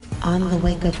On the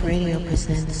Wake Up Radio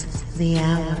presents The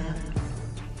Hour.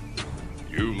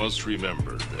 You must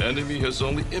remember, the enemy has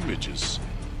only images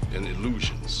and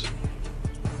illusions,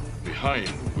 behind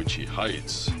which he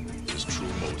hides his true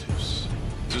motives.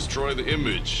 Destroy the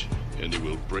image, and he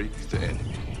will break the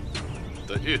enemy.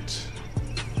 The it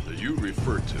that you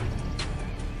refer to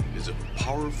is a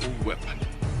powerful weapon.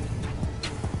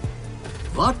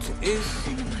 What is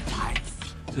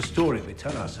life? It's a story we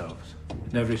tell ourselves.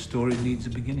 And every story needs a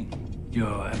beginning.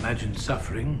 Your imagined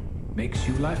suffering makes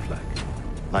you lifelike.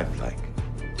 Lifelike,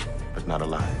 but not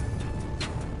alive.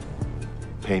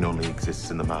 Pain only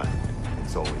exists in the mind.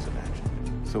 It's always imagined.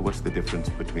 So what's the difference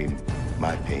between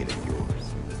my pain and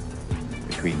yours?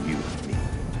 Between you and me?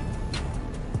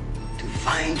 To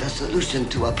find a solution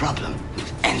to a problem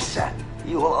whose answer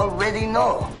you already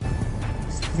know.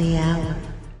 It's The Hour.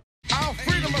 Our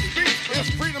freedom of speech is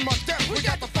freedom of death. We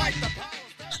got to fight the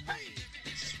powers that be.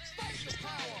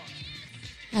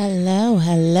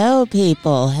 Hello,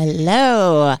 people.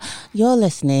 Hello. You're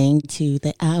listening to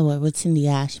The Hour with Cindy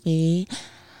Ashby.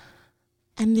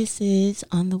 And this is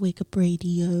On the Wake Up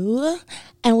Radio.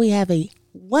 And we have a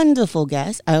wonderful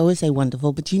guest. I always say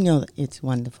wonderful, but you know that it's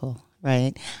wonderful,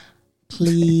 right?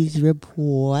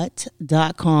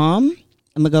 PleaseReport.com.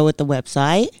 I'm going to go with the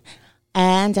website.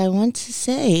 And I want to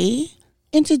say,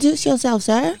 introduce yourself,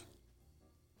 sir.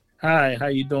 Hi, how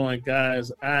you doing,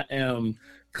 guys? I am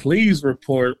Cleese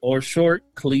Report, or short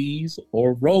Cleese,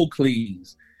 or Roll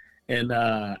Cleese. And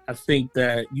I think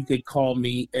that you could call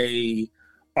me a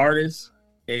artist,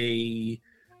 a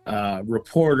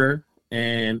reporter,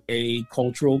 and a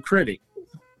cultural critic.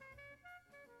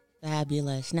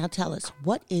 Fabulous. Now tell us,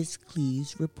 what is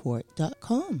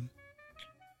PleaseReport.com?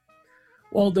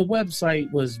 Well, the website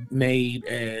was made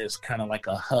as kind of like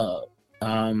a hub.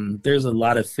 There's a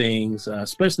lot of things,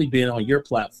 especially being on your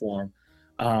platform,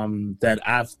 that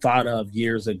I've thought of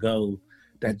years ago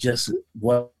that just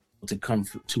want to come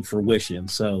to fruition.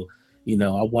 So, you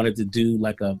know, I wanted to do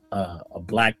like a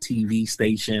black TV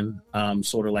station,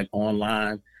 sort of like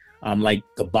online, like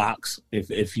The Box,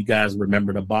 if you guys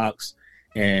remember The Box.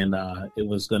 And it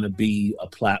was going to be a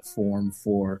platform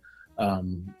for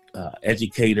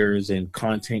educators and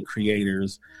content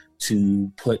creators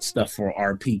to put stuff for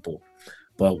our people.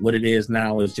 But what it is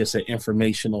now is just an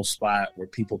informational spot where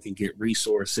people can get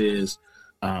resources,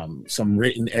 some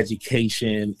written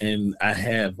education, and I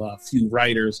have a few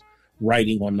writers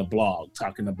writing on the blog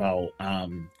talking about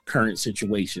current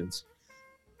situations.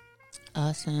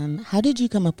 Awesome. How did you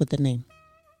come up with the name?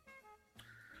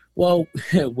 Well,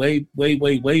 way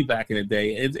back in the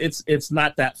day, it's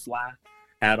not that fly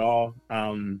at all.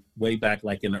 Way back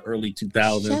like in the early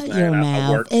 2000s. Shut your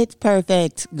mouth. It's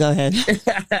perfect. Go ahead.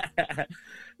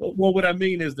 Well, what I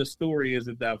mean is the story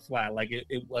isn't that fly. Like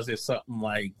it wasn't something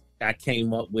like I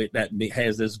came up with that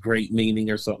has this great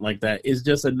meaning or something like that. It's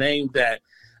just a name that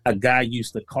a guy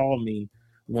used to call me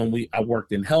when I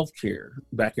worked in healthcare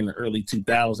back in the early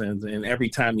 2000s. And every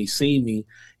time he seen me,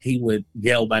 he would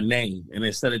yell my name. And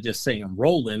instead of just saying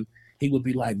Roland, he would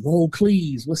be like, Roll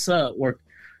Cleese, what's up? Or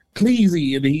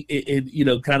Cleesy. And it you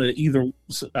know, kind of either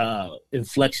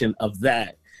inflection of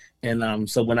that. And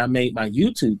so when I made my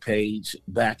YouTube page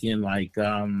back in like,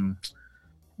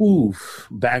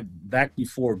 back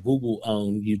before Google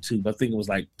owned YouTube, I think it was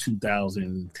like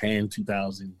 2010,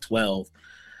 2012,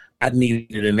 I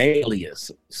needed an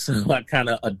alias. So I kind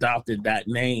of adopted that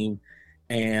name,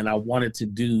 and I wanted to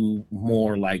do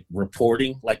more like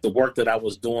reporting, like the work that I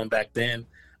was doing back then,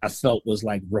 I felt was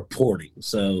like reporting.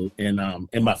 So, and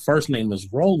my first name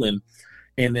was Roland.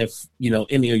 And if, you know,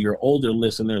 any of your older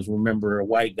listeners remember a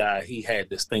white guy, he had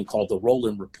this thing called the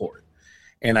Roland Report.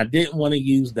 And I didn't want to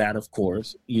use that, of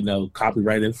course, you know,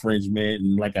 copyright infringement.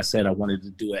 And like I said, I wanted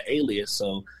to do an alias.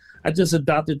 So I just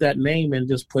adopted that name and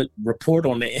just put report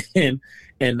on the end,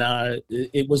 and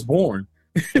it was born.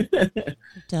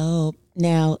 Dope.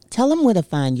 Now, tell them where to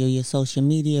find you, your social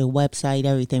media, website,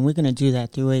 everything. We're going to do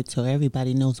that through it so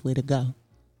everybody knows where to go.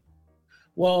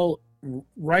 Well,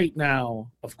 right now,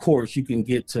 of course, you can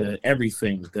get to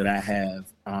everything that I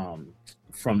have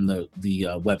from the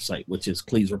website, which is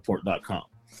CleeseReport.com.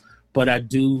 But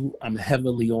I'm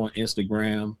heavily on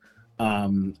Instagram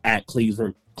at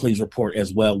Cleese Report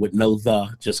as well, with no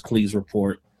just Cleese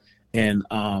Report. And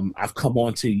I've come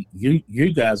on to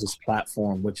you guys'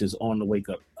 platform, which is On the Wake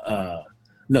Up,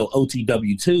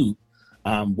 OTW2,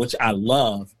 which I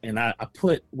love. And I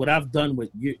put, what I've done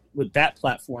with that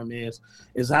platform is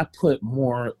I put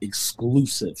more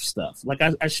exclusive stuff. Like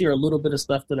I share a little bit of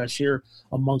stuff that I share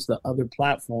amongst the other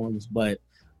platforms, but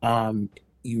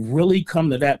you really come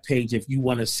to that page if you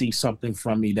want to see something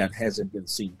from me that hasn't been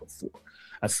seen before.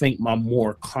 I think my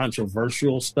more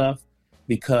controversial stuff,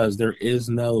 because there is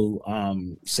no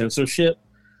censorship,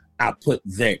 I put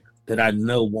there that I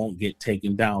know won't get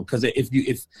taken down. Because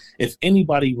if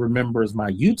anybody remembers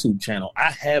my YouTube channel,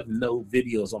 I have no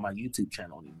videos on my YouTube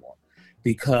channel anymore,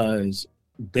 because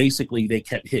basically they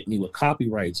kept hitting me with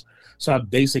copyrights. So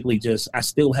I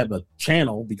still have a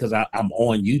channel because I'm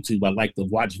on YouTube. I like to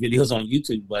watch videos on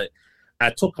YouTube, but I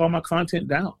took all my content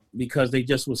down because they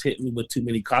just was hitting me with too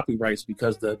many copyrights,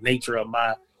 because the nature of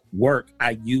my work,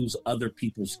 I use other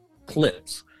people's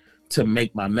clips to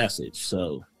make my message.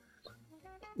 So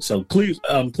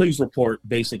please report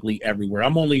basically everywhere.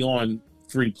 I'm only on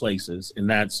 3 places, and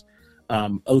that's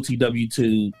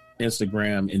OTW2,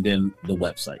 Instagram, and then the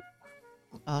website.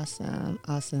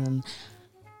 Awesome.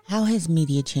 How has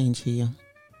media changed for you?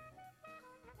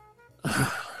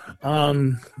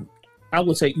 I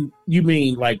would say, you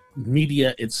mean like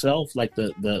media itself, like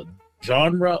the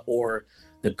genre, or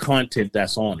the content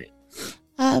that's on it?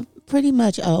 Pretty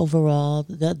much overall,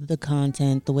 the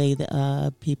content, the way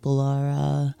that people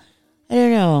are, I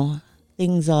don't know,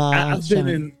 things are. I've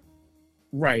been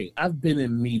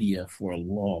in media for a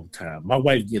long time. My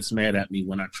wife gets mad at me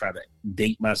when I try to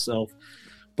date myself,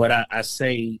 but I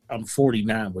say I'm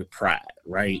 49 with pride,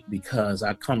 right? Because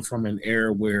I come from an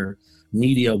era where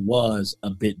media was a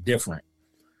bit different.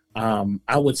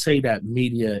 I would say that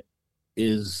media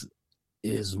is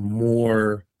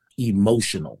more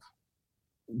emotional.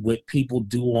 What people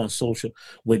do on social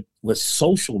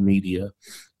media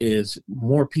is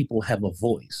more people have a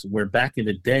voice, where back in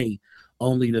the day,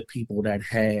 only the people that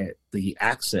had the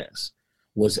access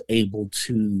was able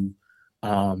to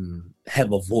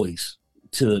have a voice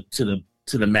to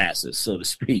the masses, so to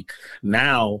speak.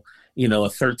 Now, a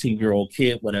 13-year-old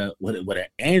kid with an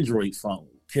Android phone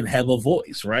can have a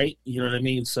voice, right? You know what I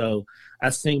mean? So I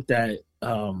think that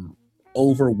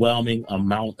overwhelming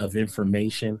amount of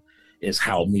information is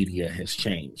how media has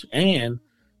changed. And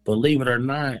believe it or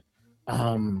not,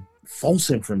 false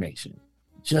information,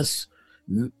 just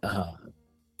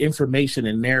information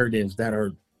and narratives that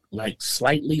are like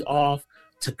slightly off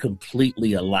to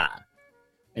completely a lie.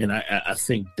 And I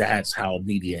think that's how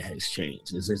media has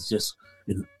changed. It's just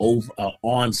an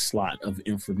onslaught of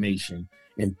information,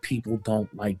 and people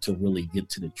don't like to really get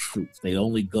to the truth. They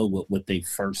only go with what they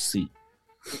first see.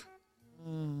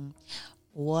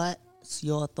 What's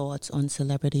your thoughts on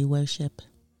celebrity worship?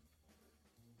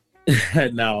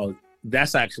 Now,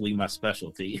 that's actually my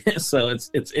specialty. So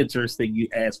it's interesting you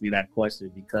asked me that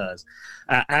question, because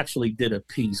I actually did a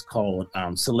piece called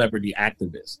Celebrity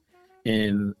Activist.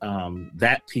 And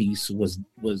that piece was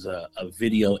a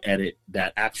video edit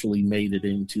that actually made it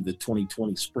into the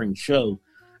 2020 spring show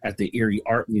at the Erie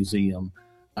Art Museum,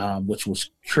 which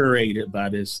was curated by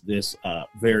this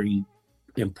very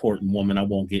important woman. I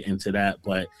won't get into that,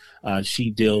 but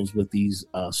she deals with these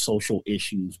social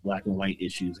issues, black and white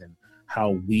issues, and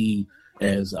how we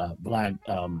as black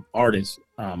artists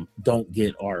don't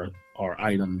get our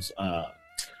items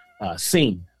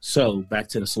seen. So back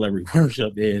to the celebrity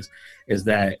worship is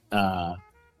that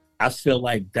I feel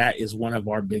like that is one of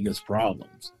our biggest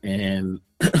problems, and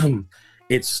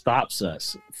it stops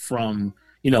us from,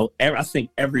 I think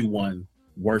everyone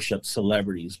worships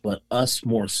celebrities, but us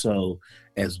more so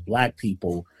as black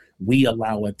people, we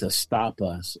allow it to stop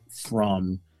us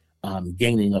from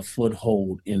gaining a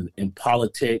foothold in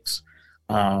politics,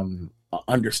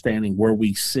 understanding where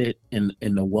we sit in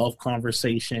the wealth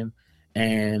conversation,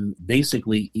 and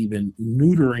basically even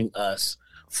neutering us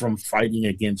from fighting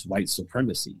against white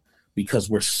supremacy, because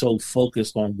we're so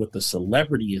focused on what the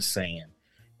celebrity is saying,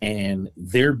 and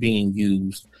they're being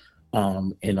used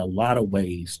in a lot of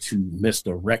ways to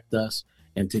misdirect us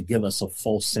and to give us a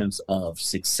false sense of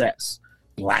success,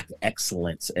 black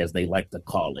excellence, as they like to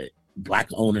call it, black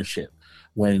ownership,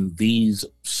 when these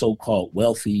so-called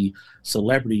wealthy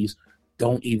celebrities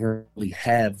don't even really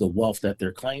have the wealth that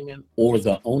they're claiming or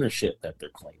the ownership that they're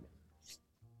claiming.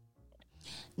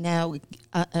 Now,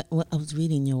 I was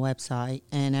reading your website,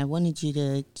 and I wanted you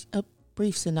to, a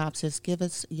brief synopsis, give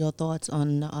us your thoughts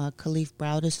on Kalief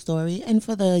Browder's story, and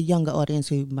for the younger audience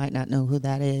who might not know who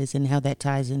that is and how that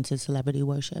ties into celebrity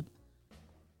worship.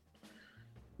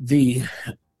 I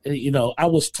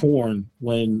was torn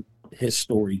when his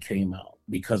story came out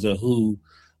because of who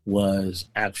was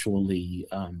actually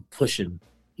pushing,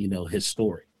 his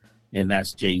story, and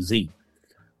that's Jay-Z.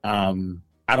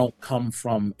 I don't come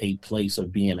from a place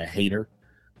of being a hater.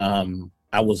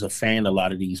 I was a fan of a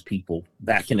lot of these people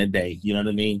back in the day, you know what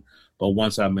I mean? But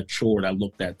once I matured, I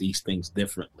looked at these things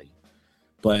differently.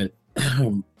 But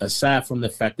aside from the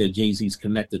fact that Jay-Z's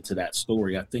connected to that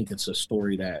story, I think it's a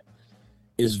story that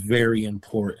is very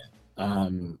important.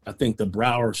 I think the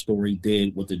Brower story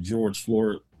did what the George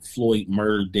Floyd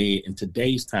murder did in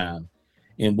today's time,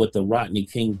 and what the Rodney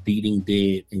King beating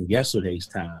did in yesterday's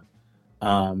time,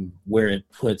 where it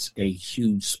puts a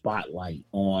huge spotlight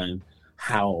on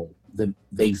how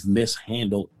they've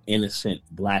mishandled innocent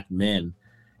Black men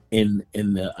in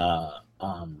the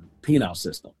penal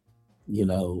system. You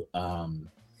know,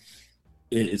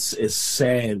 it's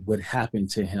sad what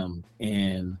happened to him,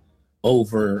 and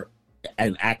over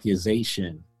an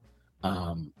accusation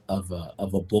of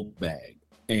a book bag.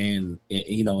 And,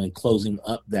 you know, in closing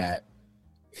up that,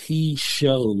 he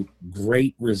showed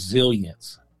great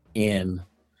resilience in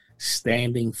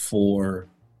standing for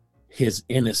his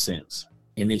innocence.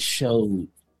 And it showed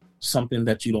something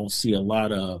that you don't see a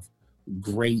lot of,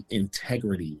 great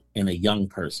integrity in a young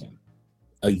person,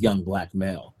 a young Black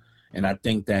male. And I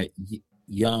think that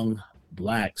young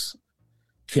Blacks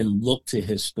can look to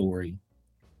his story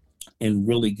and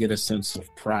really get a sense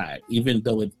of pride, even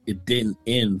though it didn't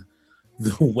end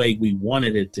the way we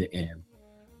wanted it to end,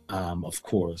 of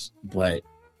course. But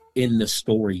in the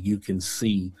story, you can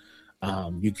see,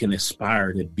 you can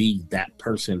aspire to be that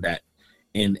person that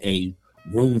in a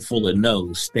room full of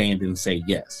no's stand and say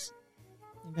yes.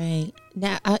 Right.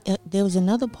 Now, there was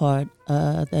another part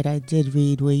that I did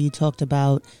read where you talked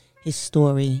about his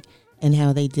story and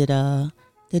how they did a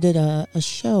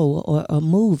show or a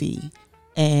movie.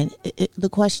 And the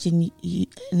question,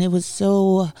 and it was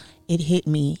so, it hit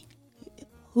me.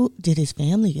 Who did his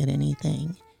family get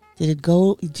anything? Did it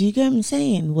go? Do you get what I'm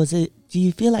saying? Do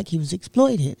you feel like he was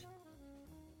exploited?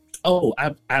 Oh,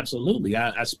 absolutely.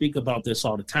 I speak about this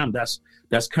all the time.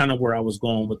 That's kind of where I was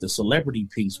going with the celebrity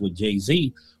piece with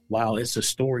Jay-Z. While it's a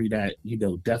story that, you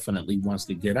know, definitely wants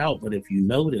to get out, but if you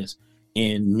notice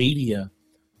in media,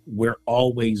 we're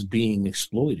always being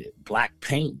exploited. Black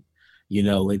pain. You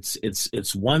know,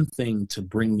 it's one thing to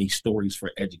bring these stories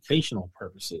for educational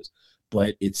purposes,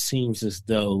 but it seems as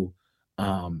though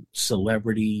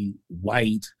celebrity,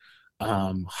 white,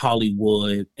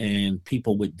 Hollywood, and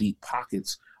people with deep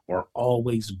pockets are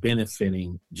always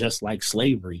benefiting, just like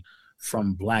slavery,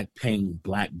 from Black pain,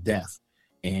 Black death,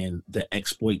 and the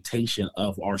exploitation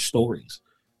of our stories.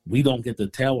 We don't get to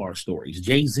tell our stories.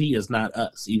 Jay-Z is not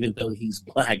us. Even though he's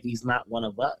Black, he's not one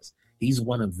of us. He's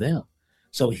one of them.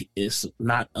 So it's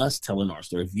not us telling our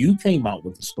story. If you came out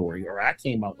with a story, or I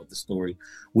came out with a story,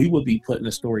 we would be putting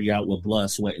a story out with blood,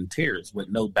 sweat, and tears, with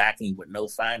no backing, with no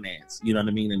finance. You know what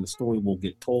I mean? And the story will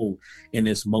get told in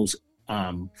its most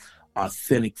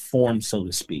authentic form, so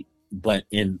to speak. But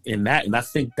in that, and I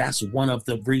think that's one of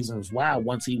the reasons why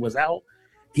once he was out,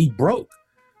 he broke,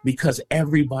 because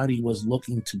everybody was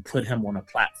looking to put him on a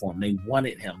platform. They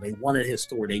wanted him. They wanted his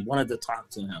story. They wanted to talk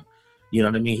to him. You know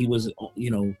what I mean? He was,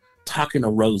 you know, talking to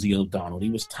Rosie O'Donnell. He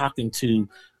was talking to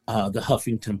the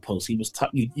Huffington Post. He was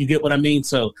you get what I mean?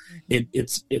 So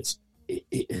it's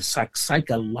like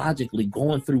psychologically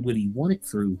going through what he went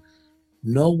through.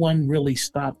 No one really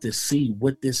stopped to see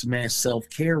what this man's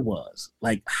self-care was.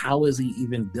 Like, how is he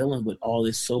even dealing with all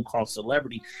this so-called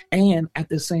celebrity? And at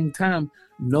the same time,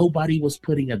 nobody was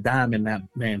putting a dime in that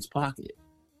man's pocket.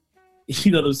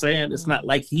 You know what I'm saying? It's not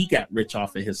like he got rich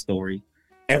off of his story.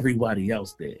 Everybody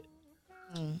else did.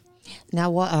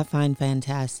 Now, what I find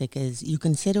fantastic is you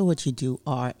consider what you do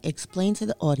are explain to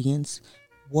the audience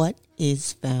what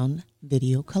is found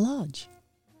video collage.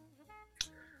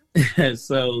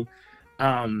 So,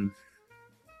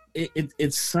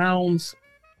 it sounds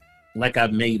like I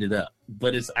made it up,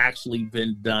 but it's actually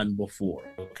been done before.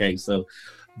 Okay, so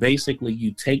basically,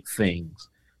 you take things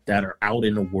that are out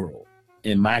in the world.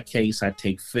 In my case, I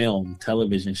take film,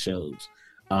 television shows,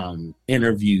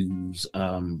 interviews,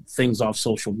 things off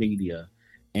social media,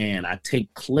 and I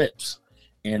take clips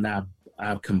and I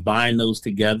combine those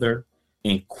together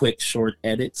in quick short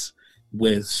edits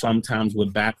sometimes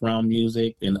with background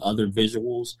music and other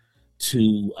visuals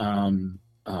to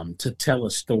tell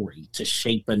a story, to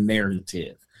shape a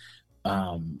narrative.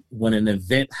 When an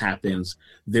event happens,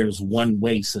 there's one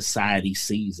way society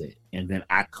sees it, and then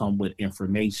I come with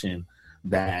information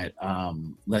that,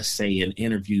 let's say, an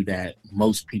interview that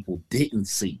most people didn't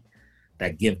see,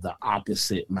 that give the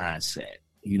opposite mindset.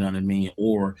 You know what I mean?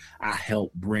 Or I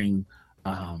help bring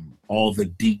all the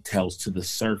details to the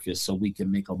surface so we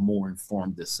can make a more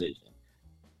informed decision.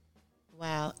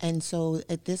 Wow. And so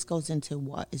this goes into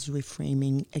what is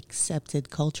reframing accepted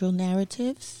cultural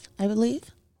narratives, I believe.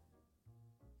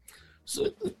 So,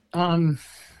 I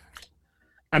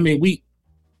mean,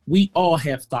 we all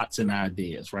have thoughts and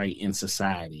ideas, right, in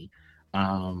society.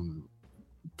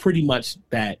 Pretty much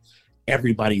that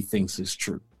everybody thinks is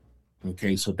true.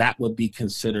 Okay, so that would be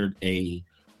considered a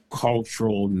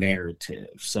cultural narrative.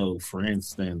 So, for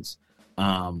instance,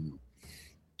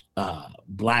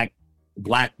 black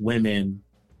women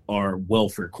are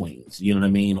welfare queens, you know what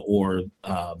I mean? Or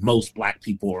most black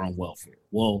people are on welfare.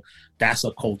 Well, that's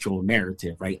a cultural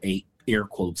narrative, right? A air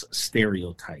quotes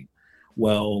stereotype.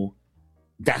 Well,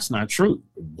 that's not true.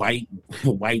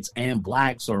 Whites and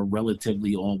blacks are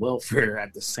relatively on welfare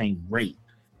at the same rate.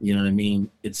 You know what I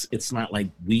mean? It's not like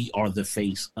we are the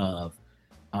face of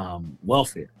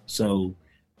welfare. So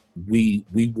we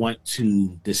want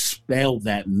to dispel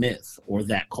that myth or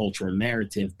that cultural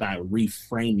narrative by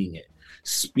reframing it,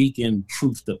 speaking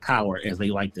truth to power, as they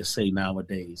like to say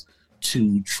nowadays,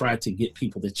 to try to get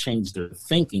people to change their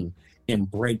thinking and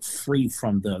break free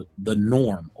from the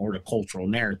norm or the cultural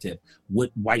narrative,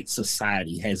 what white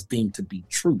society has deemed to be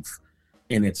truth,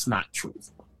 and it's not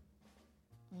truth.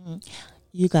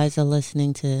 You guys are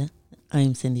listening to,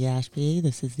 I'm Cindy Ashby.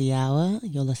 This is The Hour.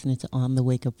 You're listening to On the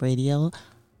Wake Up Radio.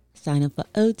 Sign up for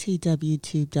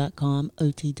OTWTube.com,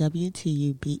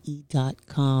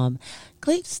 OTWTUBE.com.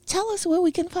 Cleats, tell us where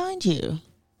we can find you.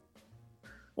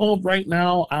 Well, right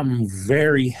now, I'm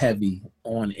very heavy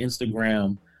on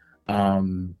Instagram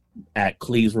at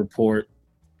Cleves Report.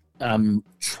 I'm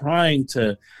trying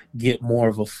to get more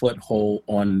of a foothold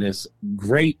on this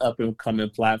great up-and-coming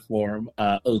platform,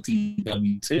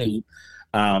 OTW2.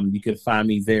 You can find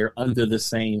me there under the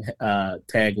same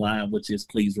tagline, which is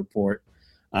Cleves Report.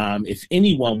 If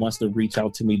anyone wants to reach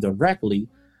out to me directly,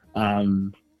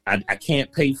 I can't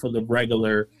pay for the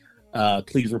regular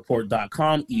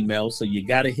clevesreport.com email, so you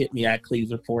got to hit me at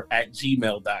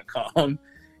clevesreport@gmail.com.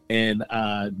 And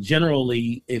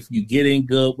generally, if you get in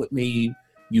good with me,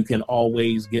 you can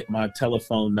always get my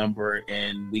telephone number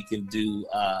and we can do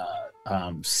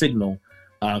signal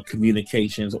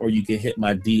communications, or you can hit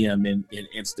my DM in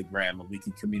Instagram and we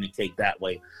can communicate that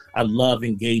way. I love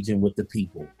engaging with the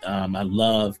people. I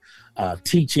love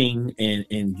teaching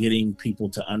and getting people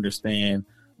to understand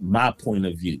my point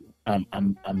of view.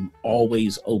 I'm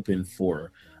always open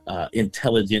for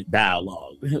intelligent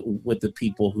dialogue with the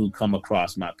people who come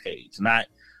across my page. Not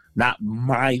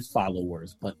my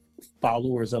followers, but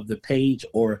followers of the page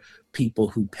or people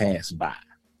who pass by.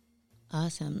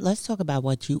 Awesome. Let's talk about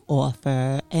what you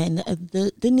offer and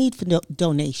the need for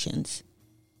donations.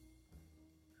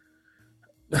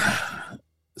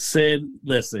 Sid,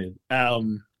 listen,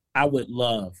 I would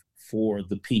love for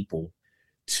the people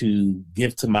to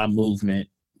give to my movement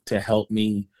to help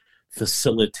me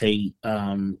facilitate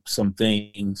some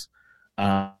things.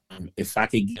 If I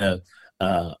could get a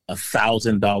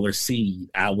 $1,000 seed,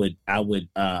 I would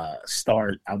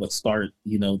start,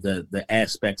 you know, the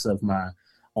aspects of my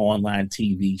online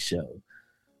TV show.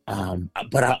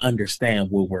 But I understand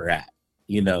where we're at,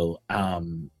 you know,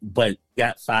 but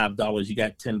got $5, you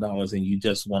got $10, and you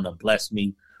just want to bless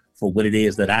me for what it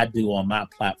is that I do on my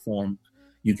platform.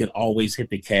 You can always hit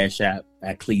the Cash App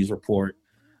at Cleves Report.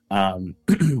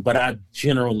 But I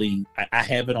generally, I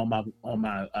have it on my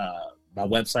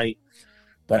website,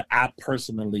 but I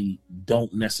personally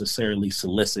don't necessarily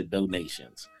solicit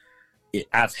donations.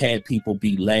 I've had people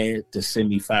be led to send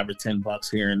me $5 or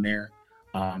 $10 here and there.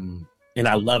 And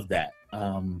I love that.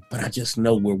 But I just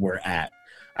know where we're at.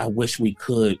 I wish we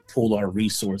could pull our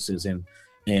resources and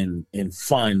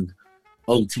fund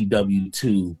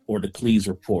OTW2 or the Cleves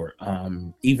Report.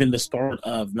 Even the start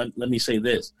of, let me say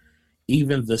this,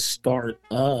 even the start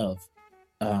of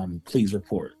Cleves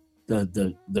Report, I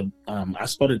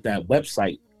started that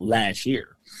website last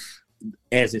year.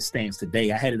 As it stands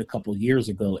today, I had it a couple of years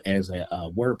ago as a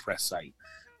WordPress site,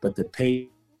 but the page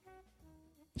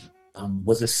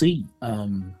was a seed.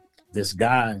 This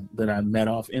guy that I met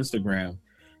off Instagram,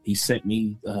 he sent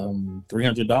me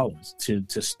 $300 to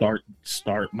start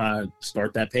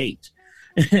that page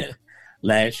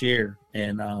last year.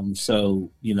 And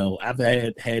so, you know, I've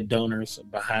had donors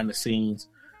behind the scenes,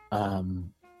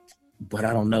 but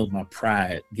I don't know, my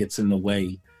pride gets in the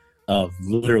way of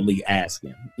literally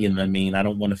asking. You know what I mean? I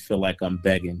don't want to feel like I'm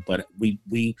begging, but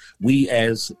we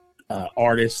as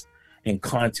artists and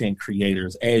content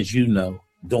creators, as you know,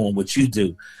 doing what you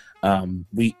do,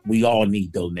 we all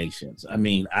need donations. I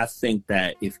mean, I think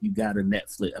that if you got a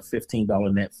 $15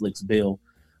 Netflix bill,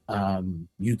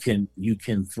 you can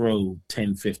throw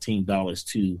 $10, $15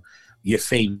 to your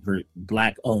favorite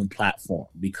Black-owned platform,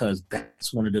 because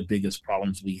that's one of the biggest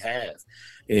problems we have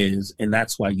and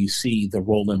that's why you see the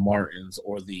Roland Martins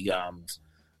or the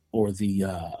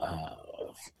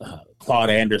Claude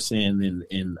Anderson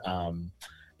and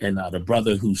the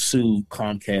brother who sued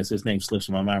Comcast, his name slips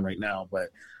my mind right now, but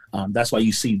that's why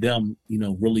you see them, you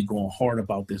know, really going hard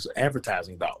about this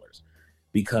advertising dollars,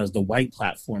 because the white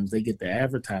platforms, they get the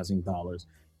advertising dollars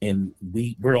and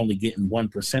we're only getting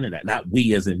 1% of that. Not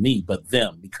we as in me, but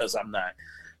them, because I'm not,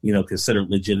 considered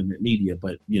legitimate media,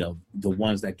 but the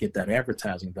ones that get that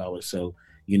advertising dollar. So,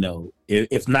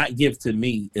 if not give to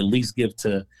me, at least give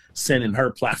to Sin and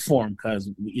her platform, because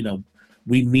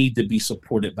we need to be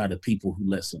supported by the people who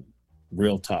listen.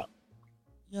 Real talk.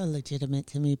 You're legitimate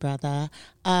to me, brother.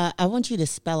 I want you to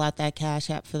spell out that Cash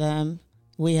App for them.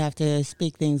 We have to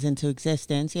speak things into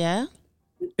existence, yeah?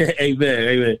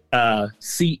 Amen.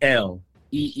 CLEEZEREPORT.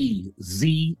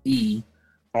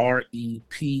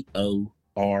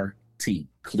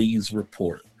 Please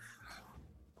report.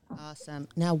 Awesome.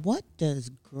 Now, what does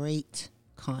great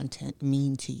content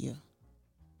mean to you?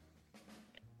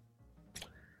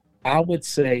 I would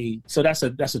say, so that's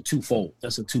a twofold.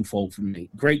 That's a twofold for me.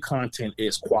 Great content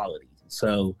is quality.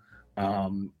 So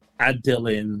I deal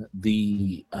in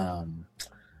the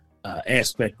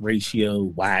aspect ratio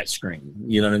widescreen.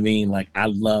 You know what I mean? Like, I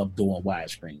love doing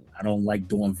widescreen. I don't like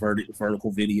doing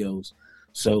vertical videos.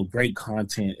 So great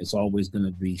content is always going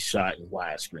to be shot in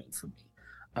widescreen for me.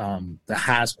 The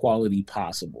highest quality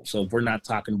possible. So if we're not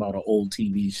talking about an old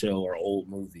TV show or old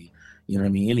movie, you know what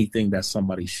I mean? Anything that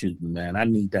somebody's shooting, man, I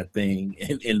need that thing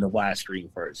in the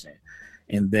widescreen version.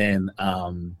 And then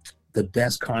the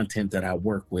best content that I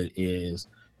work with is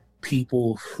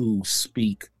people who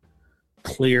speak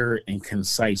clear and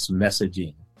concise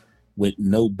messaging with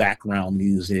no background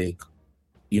music.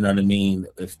 You know what I mean?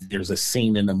 If there's a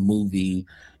scene in a movie,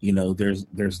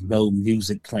 there's no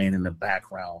music playing in the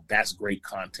background. That's great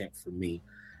content for me.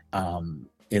 And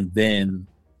then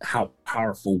how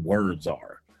powerful words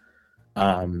are.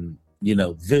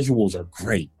 Visuals are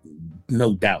great,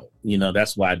 no doubt.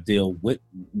 That's why I deal with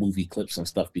movie clips and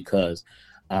stuff, because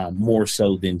more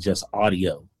so than just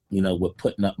audio, with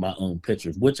putting up my own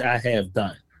pictures, which I have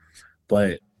done.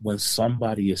 But when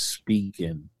somebody is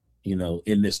speaking,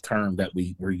 in this term that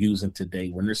we're using today,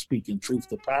 when they're speaking truth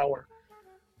to power,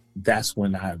 that's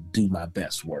when I do my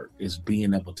best work, is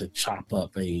being able to chop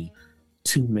up a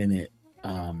 2-minute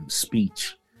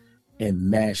speech and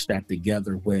mash that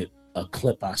together with a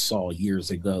clip I saw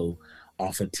years ago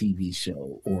off a TV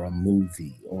show or a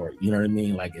movie, or, you know what I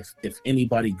mean? Like, if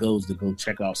anybody goes to go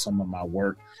check out some of my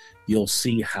work, you'll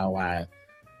see how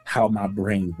my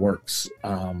brain works.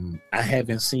 I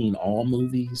haven't seen all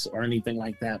movies or anything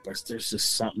like that, but there's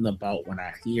just something about when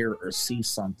I hear or see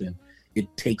something,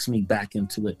 it takes me back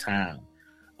into a time.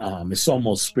 It's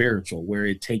almost spiritual, where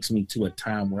it takes me to a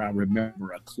time where I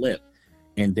remember a clip.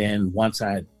 And then once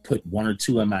I put one or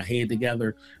two in my head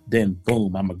together, then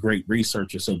boom, I'm a great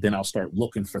researcher. So then I'll start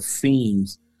looking for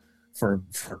themes, for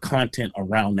content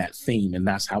around that theme. And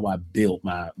that's how I build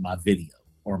my video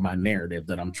or my narrative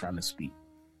that I'm trying to speak.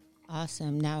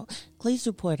 Awesome. Now, Cleese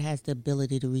Report has the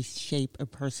ability to reshape a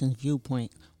person's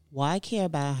viewpoint. Why care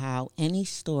about how any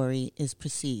story is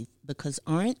perceived? Because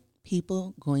aren't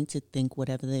people going to think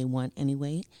whatever they want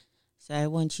anyway? So I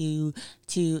want you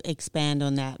to expand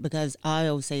on that, because I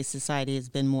always say society has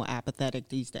been more apathetic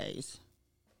these days.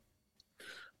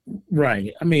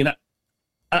 Right. I mean,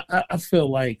 I feel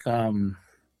like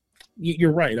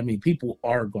you're right. I mean, people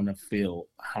are going to feel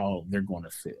how they're going to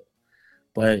feel.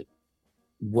 But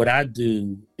what I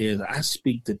do is I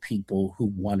speak to people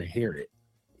who want to hear it.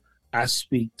 I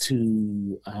speak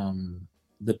to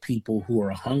the people who are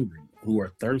hungry, who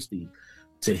are thirsty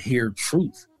to hear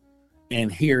truth, and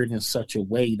hear it in such a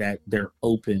way that they're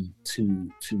open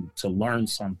to learn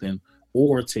something,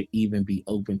 or to even be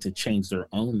open to change their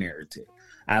own narrative.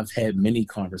 I've had many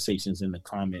conversations in the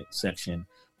comment section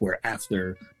where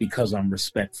because I'm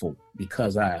respectful,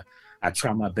 because I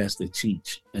try my best to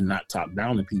teach and not talk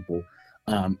down to people,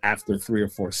 after 3 or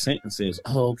 4 sentences,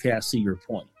 oh, okay, I see your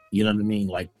point. You know what I mean?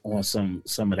 Like, on some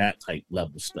of that type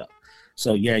level stuff.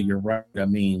 So yeah, you're right. I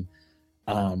mean,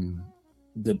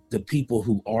 the people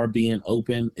who are being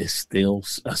open is still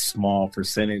a small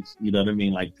percentage. You know what I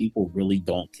mean? Like, people really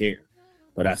don't care.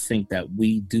 But I think that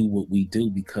we do what we do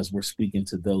because we're speaking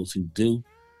to those who do.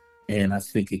 And I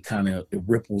think it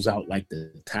ripples out like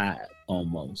the tide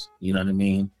almost. You know what I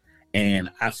mean? And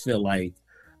I feel like,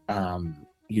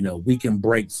 we can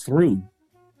break through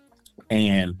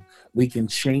and we can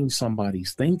change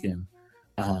somebody's thinking.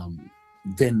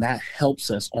 Then that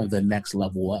helps us on the next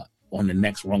level up, on the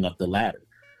next rung up the ladder.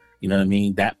 You know what I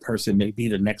mean? That person may be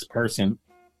the next person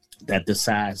that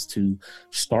decides to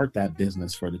start that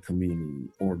business for the community,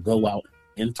 or go out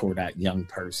and mentor that young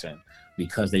person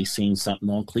because they seen something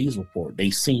on Cleese Report. They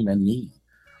seen a need.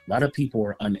 A lot of people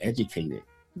are uneducated,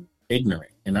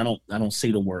 ignorant. And I don't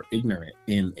say the word ignorant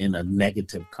in a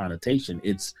negative connotation.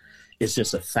 It's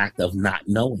just a fact of not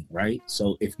knowing, right?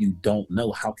 So if you don't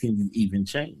know, how can you even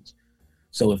change?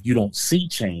 So if you don't see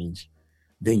change,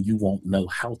 then you won't know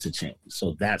how to change.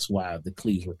 So that's why the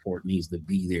Cleese Report needs to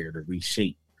be there to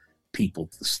reshape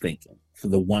people's thinking for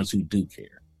the ones who do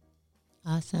care.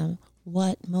 Awesome.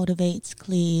 What motivates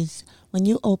Cleese when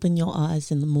you open your eyes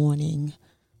in the morning?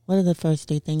 What are the first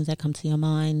three things that come to your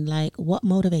mind? Like, what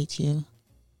motivates you?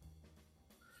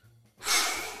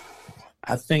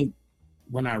 I think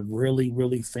when I really,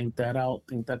 really think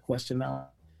that question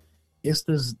out, it's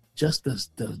the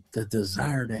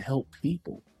desire to help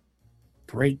people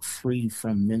break free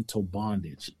from mental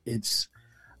bondage.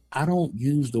 I don't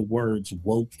use the words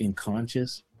woke and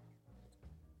conscious,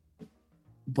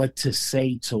 but to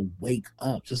say to wake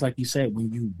up, just like you said,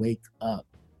 when you wake up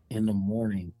in the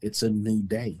morning, it's a new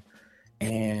day.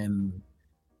 And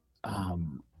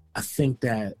I think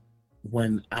that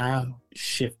when I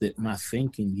shifted my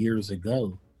thinking years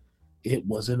ago, it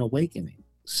was an awakening.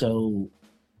 So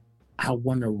I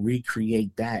want to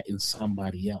recreate that in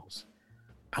somebody else.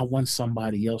 I want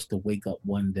somebody else to wake up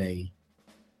one day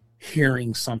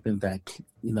hearing something that,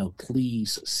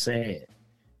 Cleese said,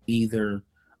 either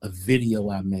a video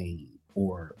I made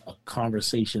or a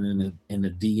conversation in the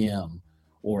DM,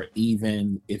 or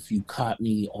even if you caught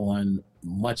me on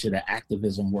much of the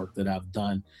activism work that I've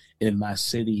done in my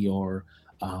city, or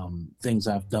things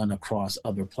I've done across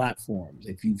other platforms.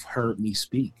 If you've heard me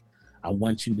speak, I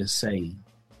want you to say,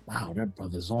 wow, that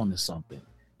brother's on to something.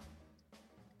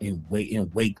 And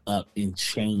wake up and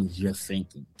change your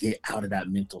thinking. Get out of that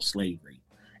mental slavery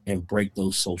and break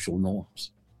those social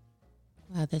norms.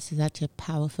 Wow, this is such a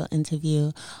powerful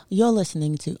interview. You're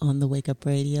listening to On the Wake Up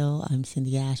Radio. I'm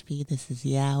Cindy Ashby. This is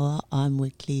the hour. I'm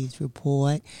with Cleese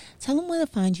Report. Tell them where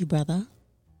to find you, brother.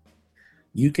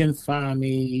 You can find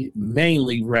me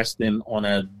mainly resting on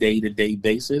a day-to-day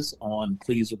basis on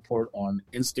Cleese Report on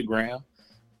Instagram.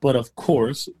 But of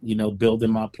course,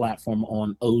 building my platform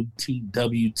on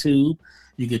OTW2.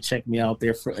 You can check me out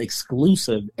there for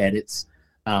exclusive edits.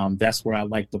 That's where I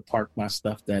like to park my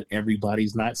stuff that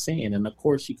everybody's not seeing. And of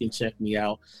course, you can check me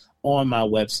out on my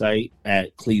website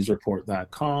at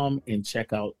cleesereport.com and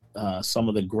check out some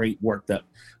of the great work that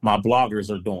my bloggers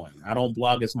are doing. I don't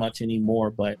blog as much anymore,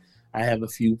 but I have a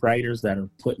few writers that are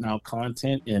putting out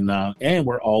content, and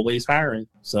we're always hiring.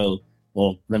 So,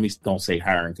 well, don't say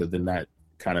hiring, because then that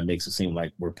kind of makes it seem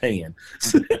like we're paying.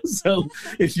 So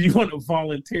if you want to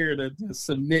volunteer to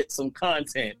submit some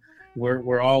content,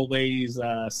 we're always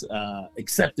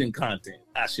accepting content,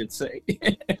 I should say.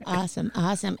 Awesome.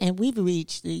 And we've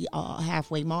reached the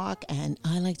halfway mark, and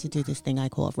I like to do this thing I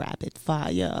call rapid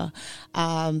fire.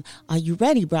 Are you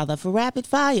ready, brother, for rapid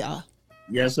fire?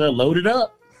 Yes, sir. Load it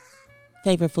up.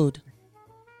 Favorite food?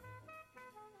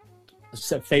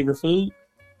 Favorite food?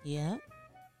 Yeah.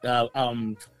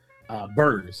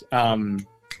 Burgers.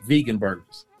 Vegan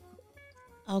burgers.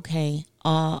 Okay.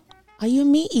 Are you a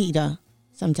meat eater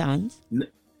sometimes?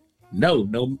 No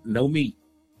meat.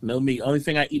 No meat. Only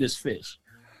thing I eat is fish.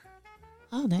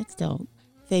 Oh, that's dope.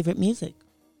 Favorite music?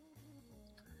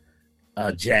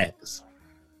 Jazz.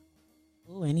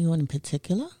 Oh, anyone in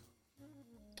particular?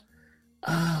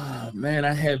 Man,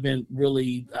 I haven't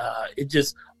really, it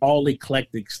just all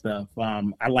eclectic stuff.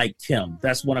 I like Kim.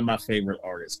 That's one of my favorite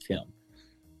artists, Kim.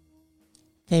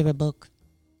 Favorite book?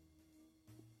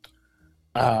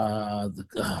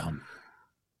 The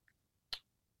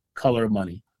Color of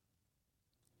Money.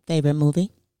 Favorite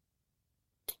movie?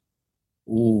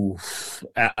 Ooh,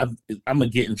 I'm gonna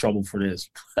get in trouble for this.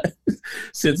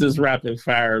 Since it's rapid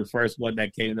fire, the first one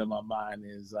that came to my mind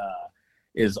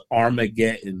is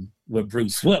Armageddon with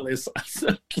Bruce Willis.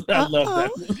 I love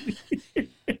that movie.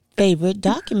 Favorite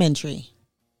documentary?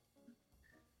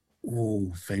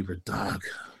 Ooh, favorite doc.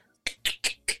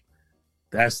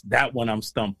 That one I'm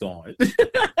stumped on.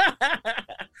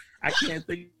 I can't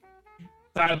think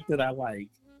of time that I like.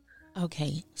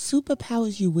 Okay,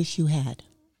 superpowers you wish you had?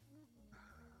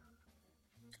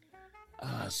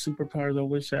 Superpowers I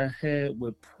wish I had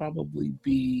would probably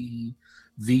be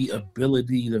the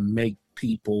ability to make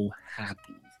people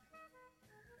happy.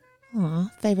 Aw,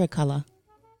 favorite color?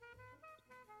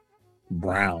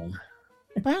 Brown.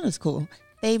 Brown is cool.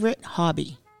 Favorite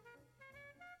hobby?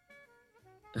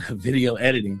 Video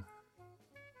editing.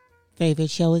 Favorite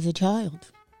show as a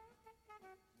child?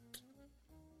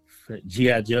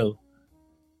 G.I. Joe.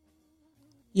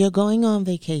 You're going on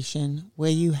vacation where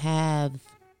you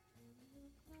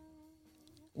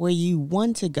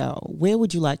want to go. Where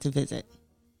would you like to visit?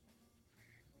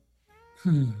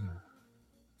 If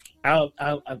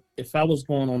I was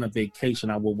going on a vacation,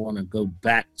 I would want to go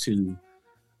back to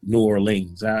New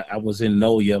Orleans. I was in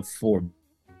NOYA for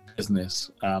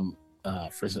business,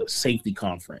 for a safety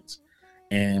conference.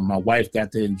 and my wife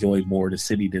got to enjoy more of the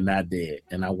city than I did.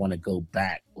 And I want to go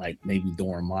back, like maybe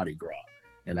during Mardi Gras,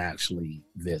 and actually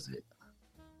visit.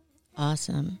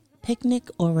 Awesome.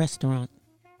 Picnic or restaurant?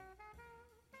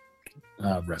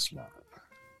 Restaurant.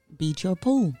 Beach or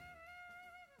pool?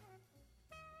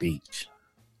 Beach.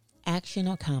 Action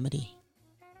or comedy?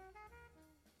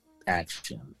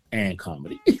 Action and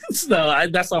comedy. So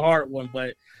that's a hard one,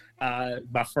 but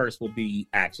my first would be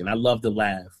action. I love to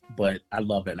laugh, but I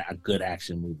love a good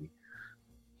action movie.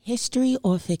 History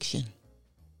or fiction?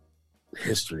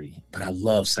 History, but I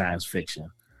love science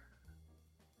fiction.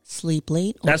 Sleep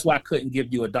late? That's why I couldn't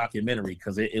give you a documentary,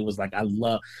 because it was like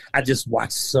I just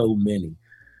watched so many.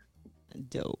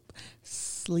 Dope.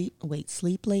 Sleep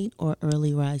late or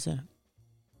early riser?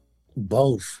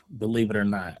 Both, believe it or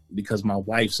not, because my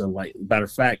wife's matter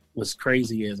of fact, what's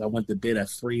crazy is I went to bed at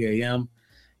 3 a.m.,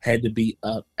 had to be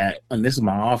up and this is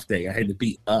my off day, I had to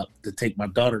be up to take my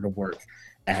daughter to work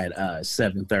at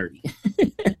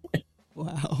 7:30.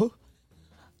 Wow.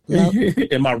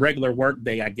 In my regular work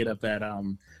day, I get up at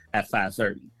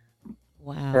 5:30.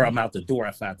 Wow. Or I'm out the door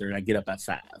at 5:30. I get up at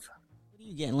 5. What are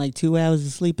you getting, like 2 hours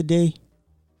of sleep a day?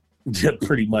 Yeah,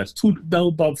 pretty much.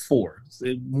 About 4.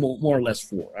 More or less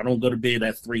 4. I don't go to bed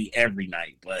at 3 every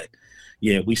night, but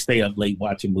yeah, we stay up late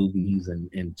watching movies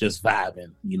and just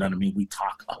vibing. You know what I mean? We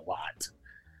talk a lot.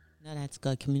 No, that's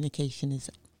good. Communication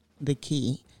is the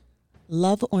key.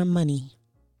 Love or money?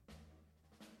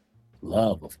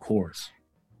 Love, of course.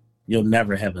 You'll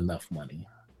never have enough money.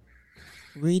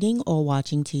 Reading or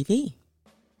watching TV?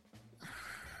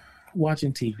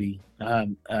 Watching TV.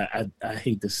 I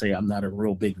hate to say I'm not a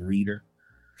real big reader.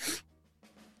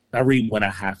 I read when I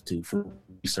have to for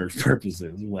research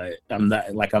purposes, but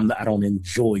I don't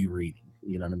enjoy reading.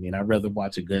 You know what I mean? I'd rather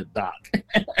watch a good doc.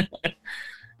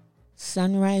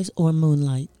 Sunrise or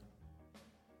moonlight?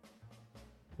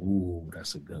 Ooh,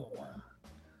 that's a good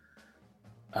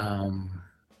one.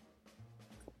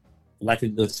 Like a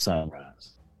good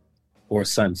sunrise or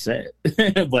sunset,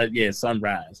 but yeah,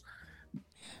 sunrise.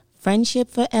 Friendship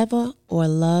forever or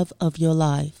love of your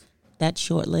life? That's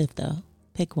short-lived though.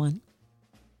 Pick one.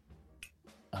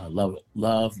 Love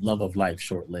of life,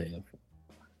 short-lived.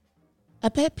 A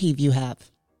pet peeve you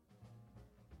have?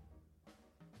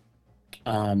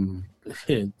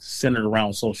 Centered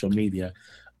around social media,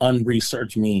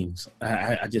 unresearched memes.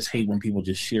 I just hate when people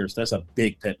just share. So that's a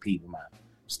big pet peeve of mine.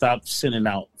 Stop sending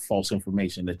out false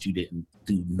information that you didn't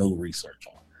do no research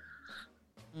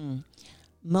on.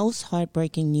 Most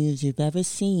heartbreaking news you've ever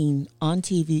seen on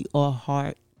TV or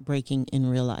heartbreaking in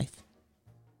real life?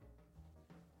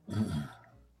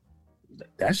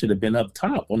 That should have been up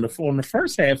top on the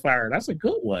first half hour. That's a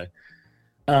good one.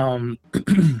 I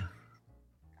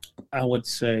would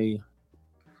say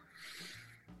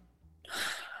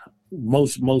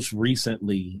most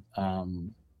recently,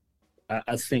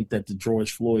 I think that the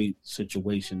George Floyd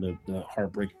situation, the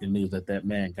heartbreaking news that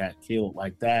man got killed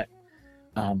like that,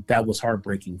 that was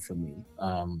heartbreaking for me.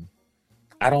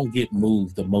 I don't get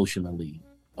moved emotionally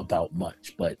about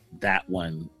much, but that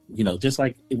one, just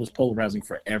like it was polarizing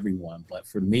for everyone, but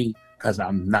for me, because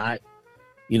I'm not,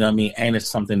 you know what I mean, and it's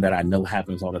something that I know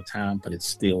happens all the time, but it's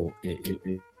still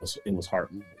it was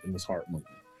heart-moving. It was heart-moving.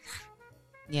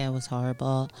 Yeah, it was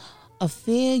horrible. A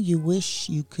fear you wish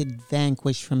you could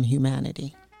vanquish from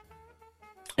humanity?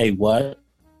 A what?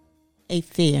 A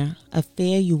fear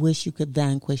you wish you could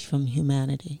vanquish from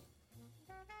humanity.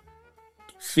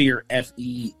 Fear,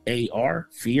 F-E-A-R,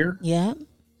 fear? Yeah,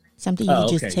 something you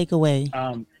just take away.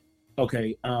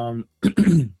 Okay.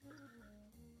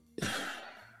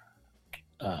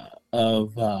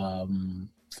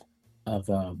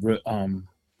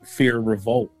 Fear,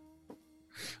 revolt,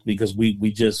 because we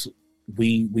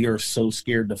are so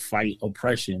scared to fight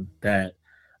oppression that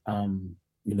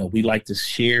we like to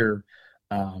share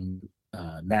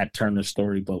Nat Turner's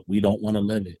story, but we don't want to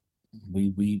live it.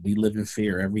 We live in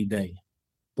fear every day,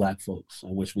 Black folks.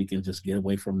 I wish we could just get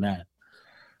away from that.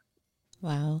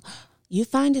 Wow. You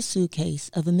find a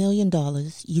suitcase of $1 million.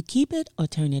 You keep it or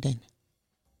turn it in?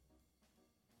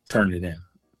 Turn it in.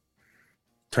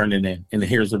 And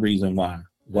here's the reason why.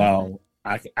 While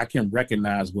I can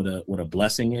recognize what a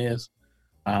blessing is.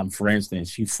 For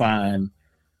instance, you find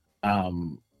a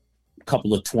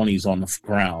couple of 20s on the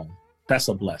ground. That's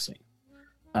a blessing.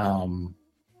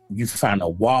 You find a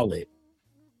wallet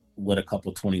with a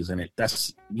couple of 20s in it.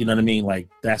 That's, you know what I mean? Like,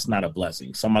 that's not a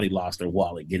blessing. Somebody lost their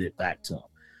wallet, get it back to them.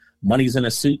 Money's in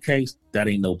a suitcase, that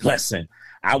ain't no blessing.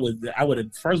 I would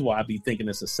first of all, I'd be thinking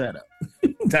it's a setup.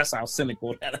 That's how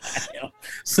cynical that I am.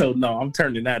 So no, I'm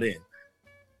turning that in.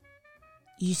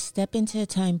 You step into a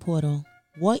time portal.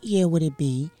 What year would it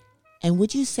be? And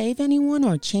would you save anyone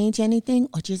or change anything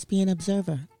or just be an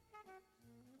observer?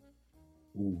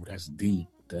 Ooh, that's deep.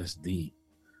 That's deep.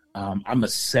 I'm a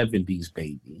 70s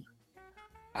baby.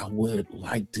 I would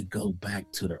like to go back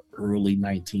to the early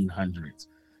 1900s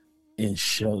and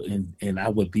show, and I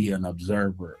would be an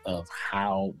observer of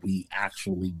how we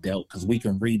actually dealt, because we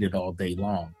can read it all day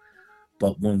long.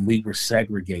 But when we were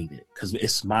segregated, because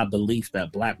it's my belief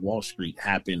that Black Wall Street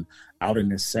happened out of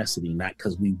necessity, not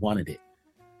because we wanted it.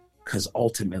 Because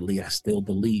ultimately, I still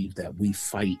believe that we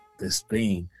fight this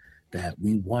thing that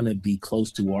we want to be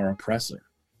close to our oppressor.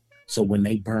 So when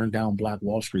they burned down Black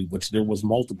Wall Street, which there was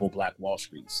multiple Black Wall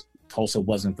Streets, Tulsa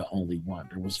wasn't the only one.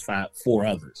 There was 4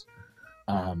 others.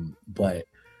 But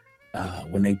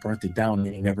when they burnt it down,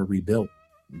 they never rebuilt.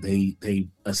 They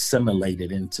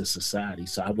assimilated into society.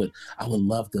 So I would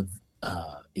love to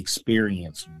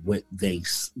experience with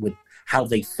how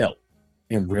they felt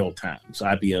in real time. So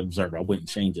I'd be an observer. I wouldn't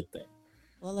change a thing.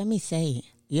 Well, let me say,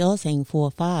 you're saying 4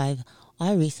 or 5.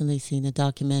 I recently seen a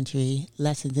documentary,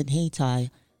 Lessons in Haiti.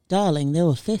 Darling, there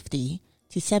were 50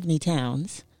 to 70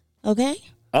 towns. Okay?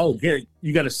 Oh, yeah,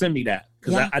 you got to send me that.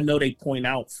 Because Yeah. I know they point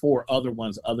out 4 other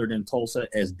ones other than Tulsa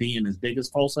as being as big as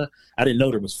Tulsa. I didn't know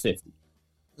there was 50.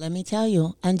 Let me tell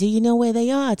you. And do you know where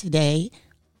they are today?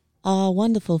 Our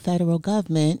wonderful federal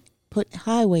government put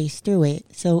highways through it.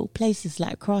 So places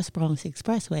like Cross Bronx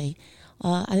Expressway,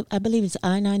 I believe it's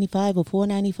I-95 or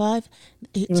 495.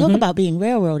 Talk about being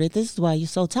railroaded. This is why you're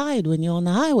so tired when you're on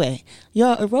the highway.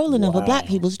 You're a rolling over black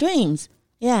people's dreams.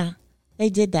 Yeah, they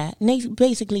did that. And they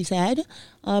basically said,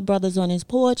 brother's on his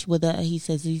porch with he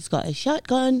says he's got a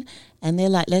shotgun. And they're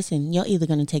like, listen, you're either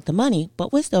going to take the money,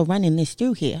 but we're still running this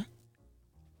through here.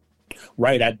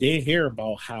 Right, I did hear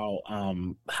about how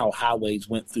highways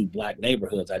went through black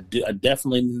neighborhoods. I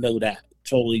definitely know that.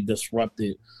 Totally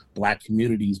disrupted black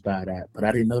communities by that, but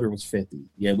I didn't know there was 50.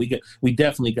 Yeah, we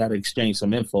definitely got to exchange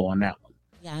some info on that one.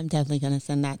 Yeah, I'm definitely going to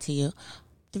send that to you.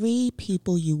 3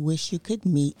 people you wish you could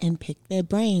meet and pick their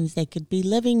brains. They could be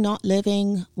living, not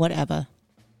living, whatever.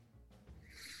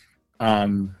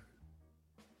 I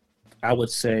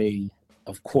would say,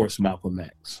 of course, Malcolm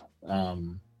X.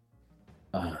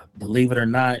 Believe it or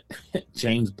not,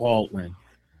 James Baldwin,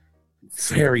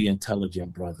 very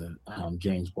intelligent brother,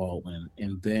 James Baldwin.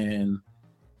 And then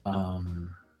I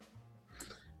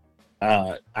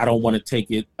don't want to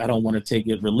take it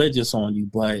religious on you,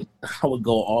 but I would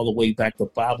go all the way back to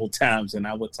Bible times and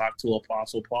I would talk to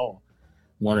Apostle Paul,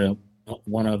 one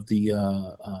of the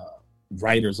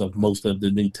writers of most of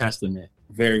the New Testament.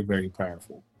 Very, very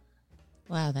powerful.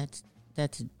 Wow, that's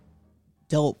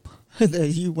dope that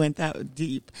you went that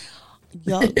deep.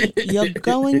 You're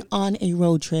going on a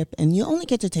road trip and you only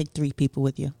get to take 3 people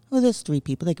with you. Well, there's 3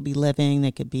 people. They could be living.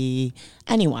 They could be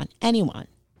anyone.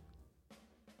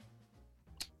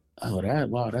 Oh,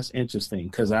 that's interesting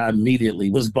because I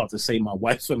immediately was about to say my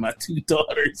wife and my 2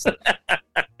 daughters.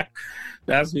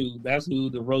 That's who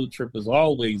the road trip is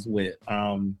always with.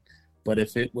 But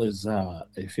if it was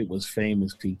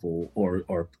famous people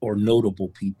or notable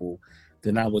people,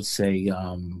 then I would say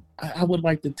I would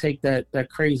like to take that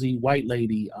crazy white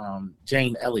lady,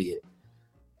 Jane Elliott.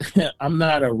 I'm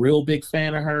not a real big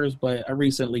fan of hers, but I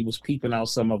recently was peeping out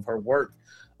some of her work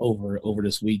over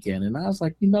this weekend, and I was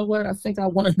like, you know what? I think I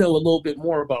want to know a little bit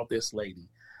more about this lady.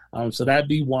 So that'd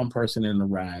be one person in the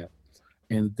ride,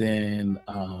 and then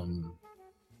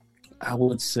I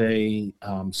would say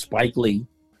Spike Lee,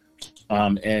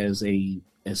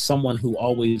 as someone who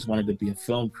always wanted to be a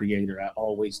film creator. I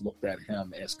always looked at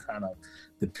him as kind of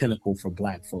the pinnacle for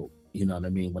black folk, you know what I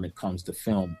mean, when it comes to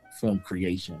film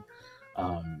creation.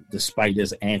 Despite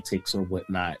his antics or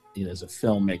whatnot, as a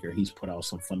filmmaker, he's put out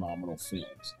some phenomenal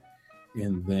films.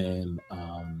 And then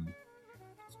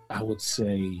I would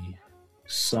say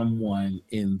someone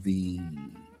in the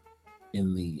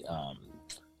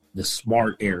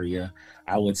smart area,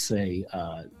 I would say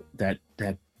that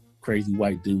crazy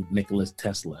white dude, Nikola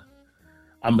Tesla.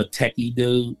 I'm a techie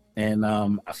dude, and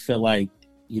I feel like,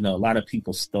 a lot of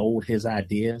people stole his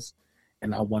ideas,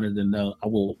 and I wanted to know, I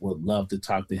would love to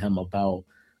talk to him about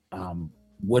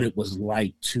what it was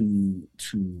like to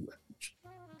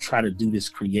try to do this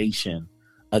creation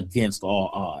against all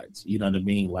odds, you know what I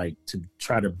mean? Like to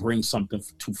try to bring something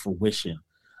to fruition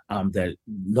that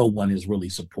no one is really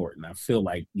supporting. I feel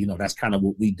like, that's kind of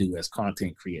what we do as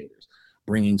content creators,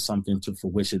 bringing something to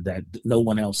fruition that no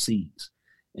one else sees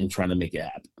and trying to make it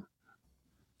happen.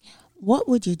 What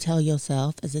would you tell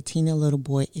yourself as a teeny little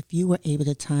boy if you were able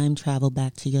to time travel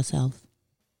back to yourself?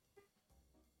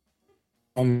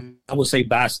 I would say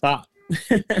buy stock.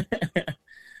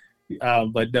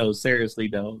 But no, seriously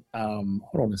though. Hold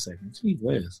on a second. Gee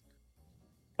whiz.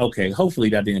 Okay, hopefully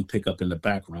that didn't pick up in the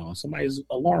background. Somebody's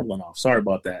alarm went off. Sorry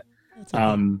about that. That's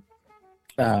okay.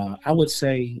 I would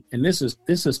say, and this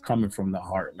is coming from the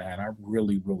heart, man. I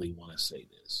really, really want to say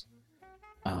this.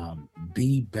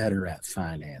 Be better at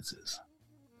finances.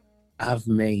 I've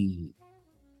made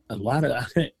a lot of,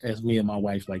 as me and my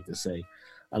wife like to say,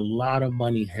 a lot of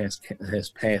money has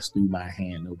passed through my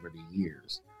hand over the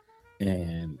years.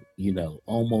 And, you know,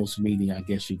 almost meeting, I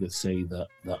guess you could say, the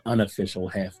unofficial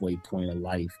halfway point of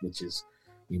life, which is,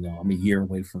 you know, I'm a year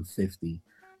away from 50.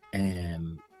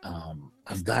 And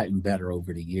I've gotten better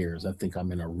over the years. I think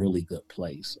I'm in a really good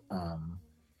place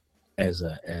as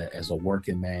a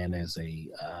working man, as a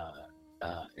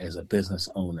business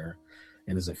owner,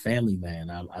 and as a family man.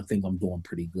 I think I'm doing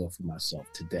pretty good for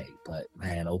myself today. But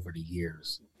man, over the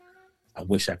years, I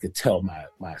wish I could tell my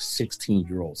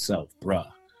 16-year-old self, bruh,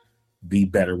 be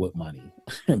better with money.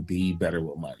 Be better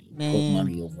with money. Man, put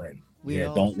money away.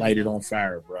 Yeah, don't light it on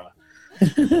fire, bruh.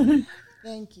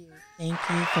 Thank you. Thank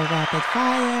you for rapid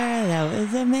fire. That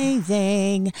was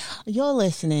amazing. You're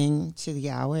listening to The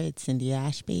Hour. It's Cindy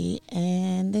Ashby,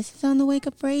 and this is on the Wake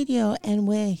Up Radio, and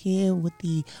we're here with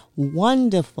the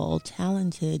wonderful,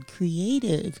 talented,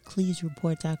 creative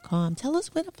CleesReport.com. Tell us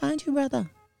where to find you,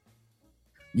 brother.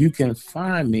 You can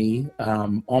find me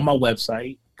on my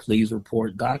website,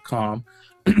 CleesReport.com,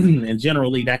 and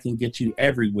generally that can get you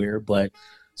everywhere, but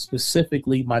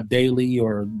specifically my daily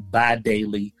or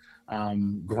bi-daily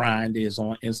grind is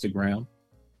on Instagram,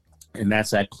 and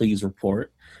that's at Clees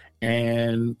Report.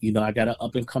 And, you know, I got an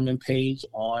up-and-coming page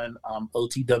on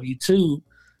OTW2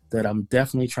 that I'm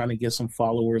definitely trying to get some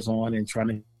followers on and trying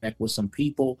to connect with some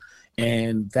people.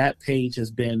 And that page has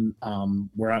been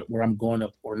where I'm going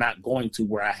up, or not going to,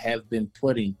 where I have been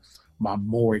putting my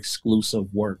more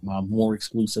exclusive work, my more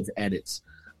exclusive edits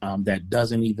that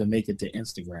doesn't even make it to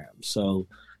Instagram. So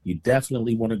you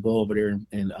definitely want to go over there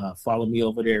and follow me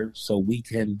over there so we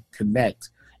can connect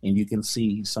and you can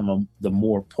see some of the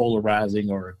more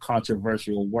polarizing or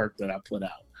controversial work that I put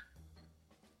out.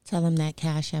 Tell them that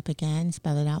Cash App again.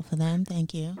 Spell it out for them.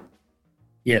 Thank you.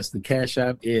 Yes, the Cash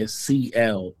App is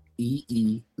CLEEZEREPORT.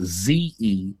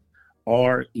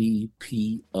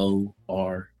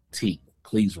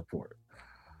 Clees Report.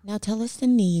 Now tell us the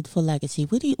need for legacy.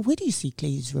 Where do you see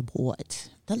Clees Report?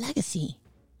 The legacy.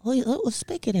 Let's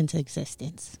speak it into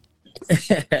existence.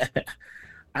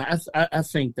 I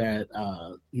think that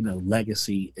you know,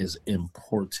 legacy is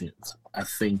important. I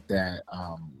think that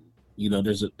you know,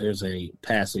 there's a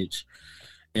passage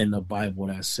in the Bible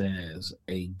that says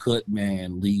a good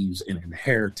man leaves an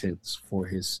inheritance for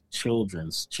his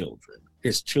children's children,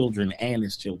 his children and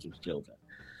his children's children.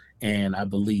 And I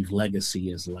believe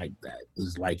legacy is like that.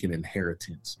 It's like an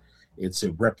inheritance. It's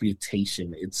a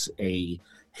reputation. It's a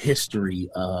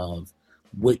history of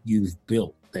what you've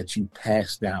built that you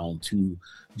pass down to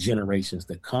generations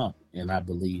to come. And I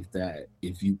believe that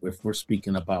if we're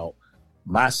speaking about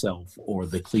myself or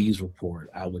the Clees Report,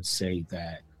 I would say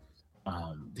that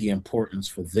the importance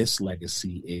for this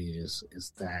legacy is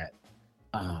that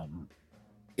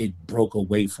it broke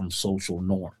away from social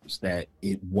norms, that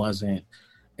it wasn't,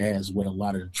 as what a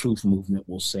lot of the truth movement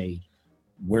will say,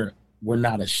 we're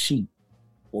not a sheep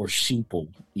or sheeple,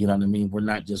 you know what I mean? We're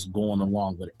not just going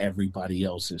along with everybody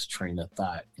else's train of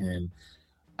thought. And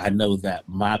I know that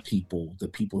my people, the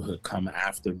people who come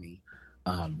after me,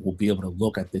 will be able to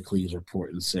look at the Clees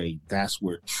Report and say, that's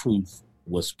where truth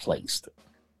was placed.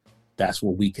 That's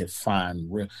where we could find,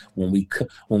 when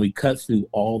we cut through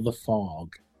all the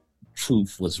fog,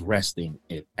 truth was resting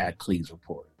at Clees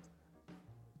Report.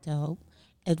 Dope.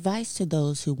 Advice to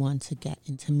those who want to get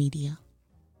into media.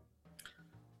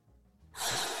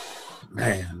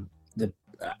 Man,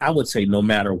 I would say no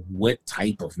matter what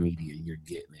type of media you're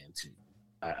getting into,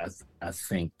 I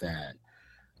think that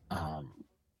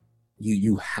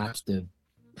you have to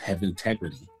have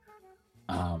integrity.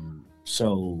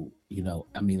 So, you know,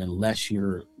 I mean, unless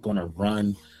you're going to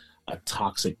run a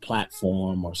toxic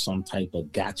platform or some type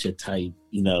of gotcha type,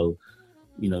 you know,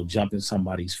 jump in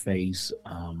somebody's face,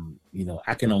 you know,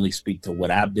 I can only speak to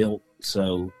what I built.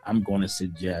 So I'm going to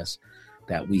suggest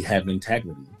that we have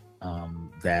integrity,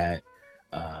 that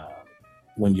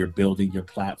when you're building your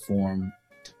platform,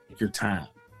 take your time.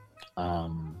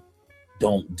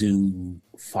 Don't do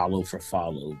follow for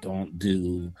follow. Don't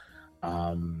do,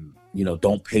 you know,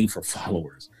 don't pay for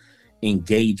followers.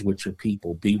 Engage with your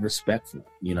people. Be respectful.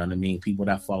 You know what I mean? People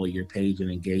that follow your page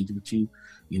and engage with you,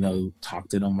 you know, talk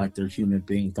to them like they're human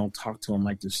beings. Don't talk to them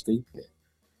like they're stupid.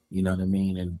 You know what I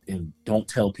mean? And don't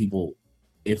tell people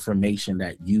information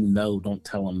that you know. Don't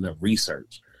tell them the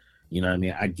research. You know what I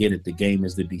mean? I get it. The game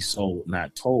is to be sold,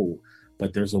 not told.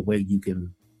 But there's a way you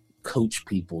can coach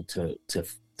people to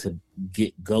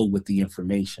go with the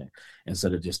information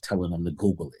instead of just telling them to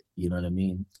Google it. You know what I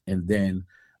mean? And then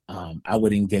I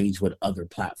would engage with other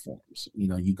platforms. You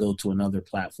know, you go to another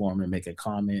platform and make a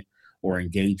comment or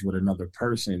engage with another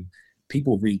person,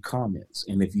 people read comments.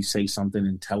 And if you say something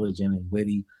intelligent and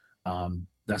witty,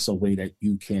 that's a way that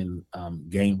you can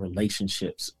gain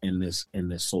relationships in this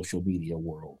social media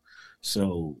world.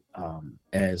 So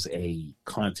as a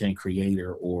content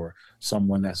creator or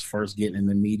someone that's first getting in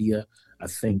the media, I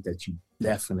think that you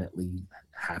definitely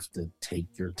have to take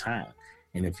your time.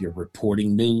 And if you're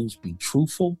reporting news, be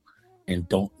truthful and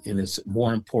it's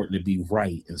more important to be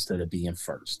right instead of being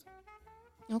first.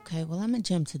 Okay, well, I'm going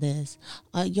to jump to this.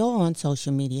 You're on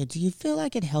social media. Do you feel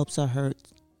like it helps or hurts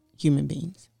human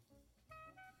beings?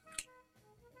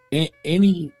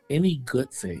 Any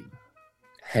good thing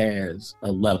has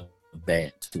a level of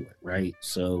bad to it, right?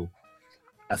 So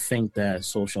I think that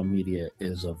social media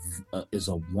is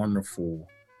a wonderful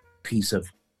piece of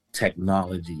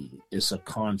technology. It's a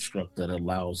construct that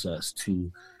allows us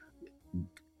to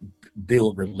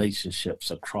build relationships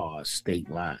across state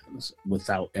lines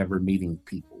without ever meeting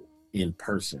people in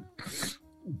person.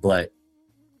 But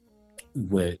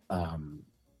with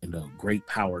great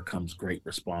power comes great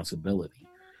responsibility.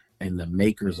 And the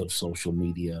makers of social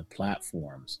media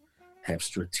platforms have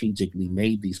strategically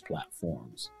made these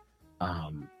platforms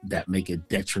that make it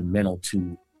detrimental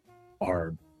to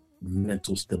our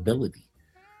mental stability.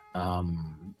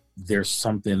 There's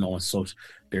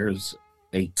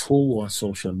a tool on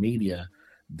social media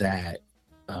that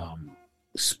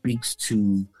speaks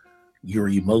to your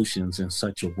emotions in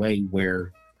such a way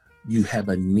where you have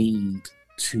a need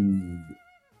to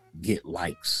get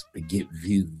likes, to get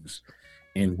views.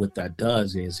 And what that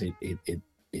does is it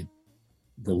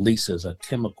releases a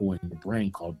chemical in the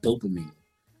brain called dopamine.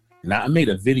 Now, I made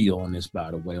a video on this,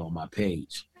 by the way, on my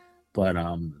page, but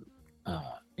and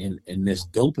this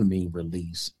dopamine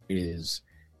release is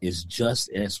just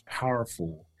as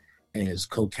powerful as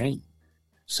cocaine.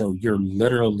 So you're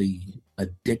literally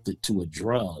addicted to a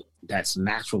drug that's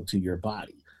natural to your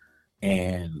body.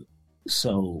 And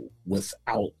so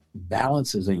without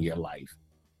balances in your life,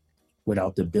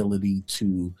 without the ability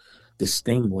to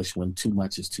distinguish when too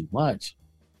much is too much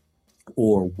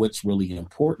or what's really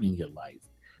important in your life,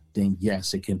 then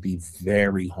yes, it can be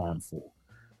very harmful.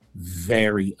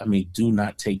 Do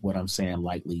not take what I'm saying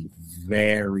lightly,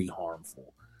 very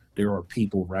harmful. There are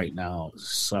people right now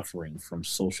suffering from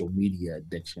social media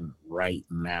addiction right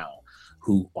now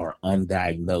who are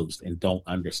undiagnosed and don't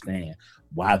understand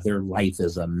why their life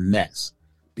is a mess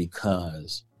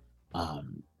because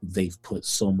they've put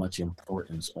so much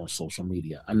importance on social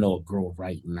media. I know a girl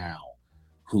right now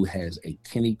who has a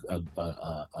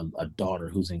daughter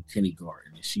who's in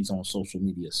kindergarten, and she's on social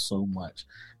media so much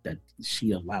that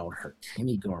she allowed her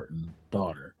kindergarten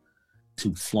daughter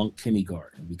to flunk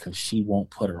kindergarten because she won't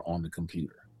put her on the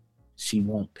computer. She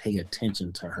won't pay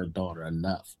attention to her daughter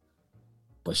enough,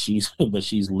 but she's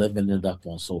living it up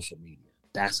on social media.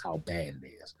 That's how bad it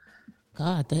is.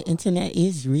 God, the internet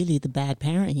is really the bad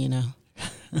parent, you know.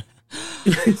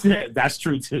 That's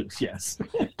true too. Yes.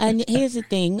 And here's the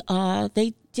thing.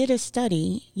 They did a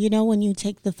study, you know, when you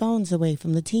take the phones away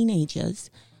from the teenagers,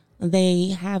 they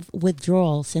have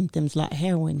withdrawal symptoms like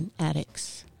heroin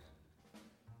addicts.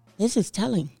 This is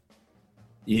telling.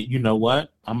 You know what?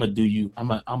 I'm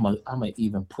gonna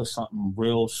even put something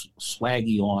real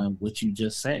swaggy on what you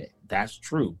just said. That's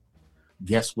true.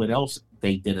 Guess what else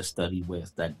they did a study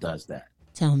with that does that?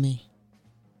 Tell me.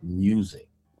 Music.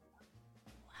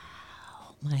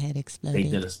 Wow, my head exploded. They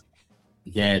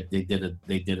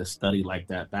did a study like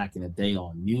that back in the day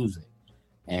on music,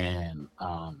 and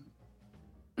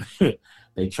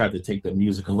they tried to take the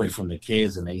music away from the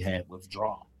kids, and they had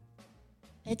withdrawal.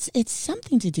 It's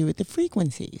something to do with the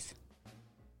frequencies.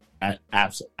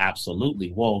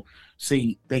 Absolutely. Well,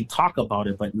 see, they talk about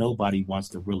it, but nobody wants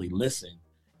to really listen.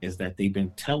 Is that they've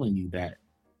been telling you that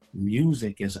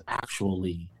music is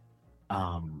actually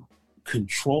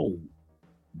controlled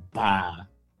by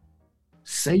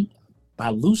Satan, by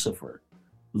Lucifer,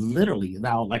 literally.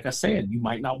 Now, like I said, you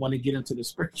might not want to get into the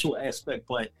spiritual aspect,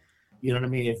 but you know what I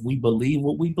mean? If we believe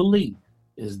what we believe,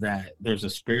 is that there's a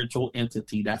spiritual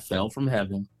entity that fell from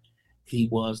heaven. He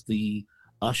was the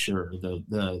usher,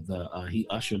 he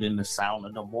ushered in the sound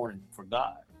of the morning for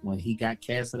God. When he got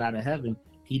casted out of heaven,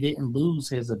 he didn't lose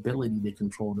his ability to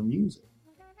control the music.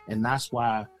 And that's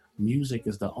why music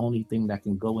is the only thing that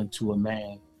can go into a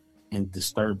man and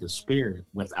disturb the spirit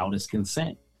without his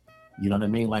consent. You know what I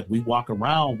mean? Like, we walk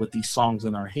around with these songs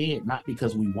in our head, not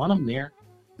because we want them there,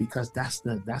 because that's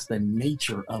the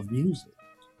nature of music.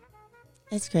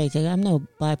 It's crazy. I'm no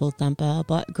Bible thumper,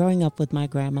 but growing up with my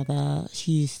grandmother,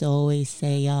 she used to always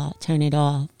say, turn it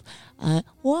off.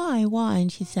 Why?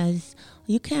 And she says,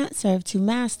 you can't serve two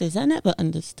masters. I never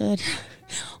understood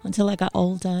until I got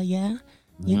older, yeah?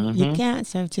 You can't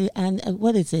serve two, and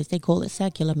what is this? They call it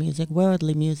secular music,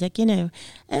 worldly music,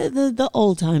 the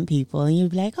old time people. And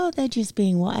you'd be like, oh, they're just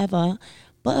being whatever.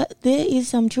 But there is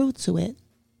some truth to it.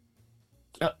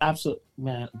 Absolutely,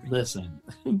 man. Listen,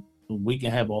 we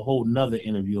can have a whole nother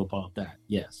interview about that.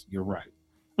 Yes, you're right.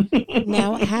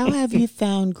 Now, how have you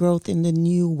found growth in the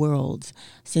new world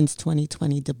since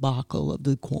 2020 debacle of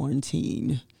the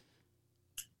quarantine?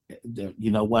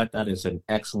 You know what? That is an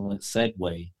excellent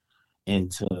segue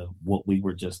into what we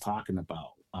were just talking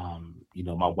about.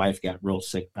 My wife got real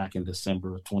sick back in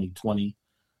December of 2020.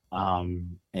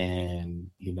 And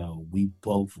we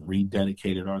both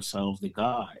rededicated ourselves to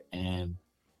God, and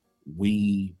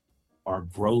our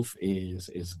growth is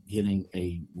getting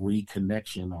a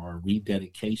reconnection or a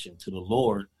rededication to the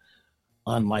Lord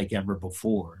unlike ever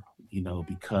before,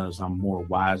 because I'm more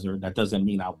wiser. That doesn't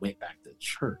mean I went back to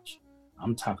church.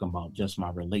 I'm talking about just my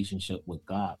relationship with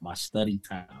God, my study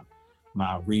time,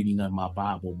 my reading of my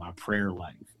Bible, my prayer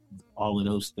life, all of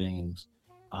those things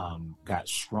got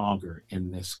stronger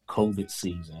in this COVID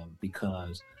season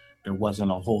because there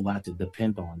wasn't a whole lot to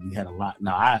depend on. You had a lot.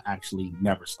 Now, I actually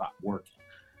never stopped working.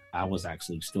 I was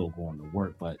actually still going to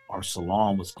work, but our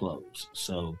salon was closed.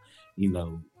 So,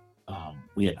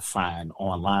 we had to find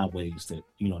online ways to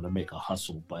make a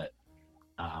hustle, but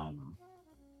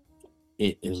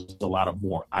it is a lot of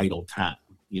more idle time.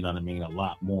 You know what I mean? A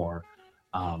lot more,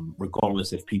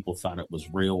 regardless if people thought it was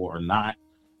real or not.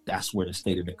 That's where the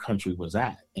state of the country was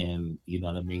at. And you know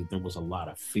what I mean? There was a lot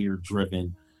of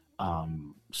fear-driven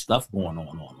stuff going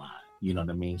on online. You know what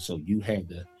I mean? So you had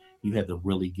to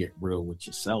really get real with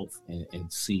yourself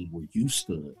and see where you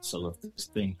stood. So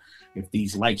if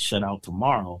these lights shut out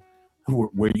tomorrow,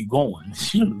 where are you going?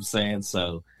 You know what I'm saying?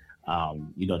 So,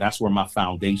 that's where my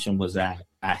foundation was at.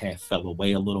 I had fell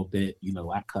away a little bit.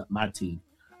 I cut my teeth.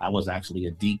 I was actually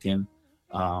a deacon.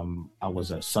 I was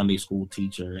a Sunday school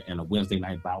teacher and a Wednesday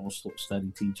night Bible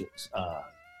study teacher.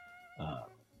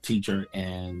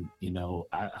 And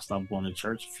I stopped going to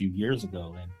church a few years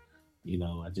ago, and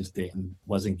I just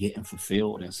wasn't getting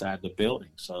fulfilled inside the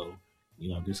building. So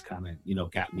this kind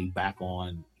of got me back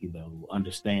on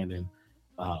understanding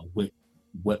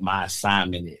what my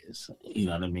assignment is. You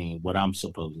know what I mean? What I'm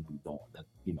supposed to be doing. That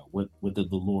what did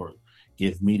the Lord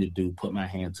give me to do? Put my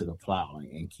hand to the plow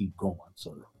and keep going.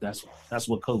 So that's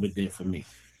what COVID did for me.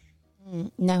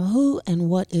 Now, who and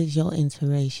what is your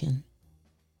inspiration?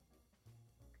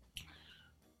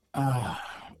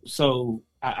 So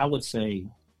I would say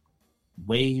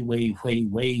way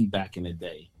back in the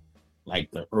day,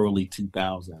 like the early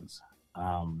 2000s,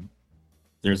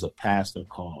 there's a pastor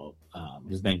called,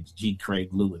 his name is G. Craig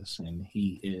Lewis, and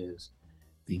he is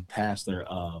the pastor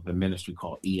of a ministry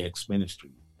called EX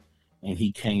Ministry. And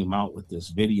he came out with this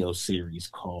video series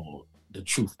called The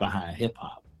Truth Behind Hip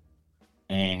Hop.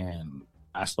 And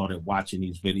I started watching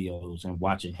these videos and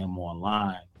watching him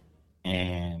online,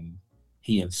 and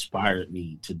he inspired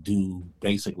me to do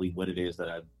basically what it is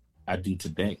that I do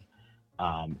today.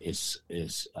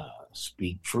 Is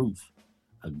speak truth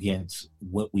against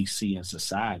what we see in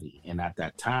society. And at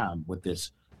that time, what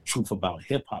this Truth About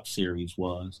Hip Hop series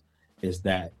is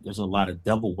that there's a lot of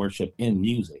devil worship in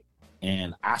music.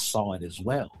 And I saw it as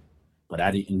well, but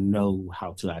I didn't know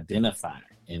how to identify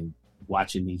it. And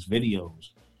watching these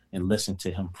videos and listen to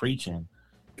him preaching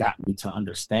got me to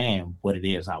understand what it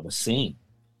is I was seeing.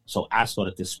 So I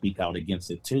started to speak out against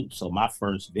it too. So my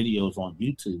first videos on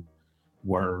YouTube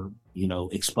were,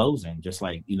 exposing, just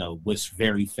like, what's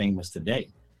very famous today.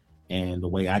 And the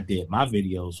way I did my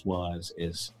videos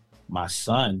is my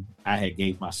son, I had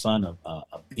gave my son a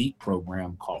beat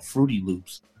program called Fruity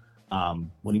Loops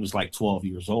when he was like 12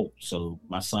 years old. So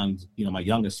my son's, my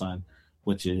youngest son,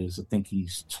 which is, I think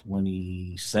he's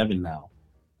 27 now.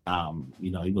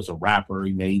 He was a rapper,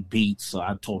 he made beats. So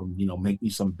I told him, make me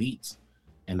some beats.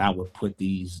 And I would put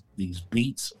these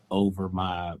beats over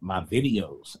my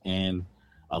videos. And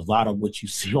a lot of what you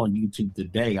see on YouTube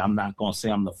today, I'm not going to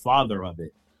say I'm the father of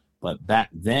it, but back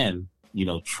then,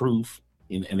 Truth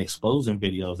in exposing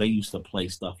videos, they used to play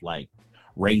stuff like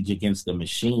Rage Against the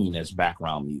Machine as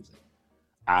background music.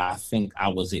 I think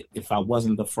if I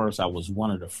wasn't the first, I was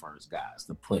one of the first guys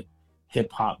to put hip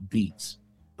hop beats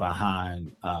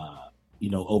behind,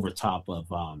 over top of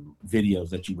videos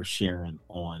that you were sharing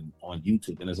on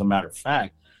YouTube. And as a matter of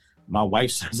fact, my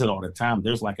wife says it all the time.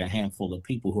 There's like a handful of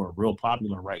people who are real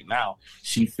popular right now.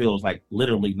 She feels like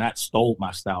literally not stole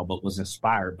my style, but was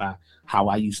inspired by how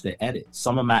I used to edit.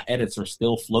 Some of my edits are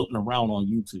still floating around on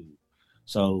YouTube.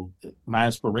 So my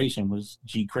inspiration was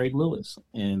G. Craig Lewis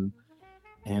and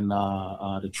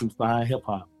the truth behind hip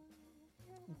hop.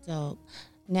 Dope.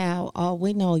 Now,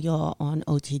 we know you're on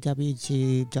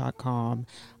otwtube.com.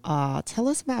 Tell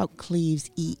us about Cleves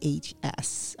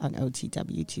EHS on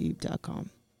otwtube.com.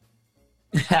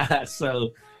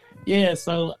 So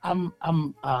I'm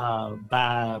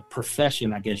by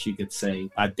profession, I guess you could say,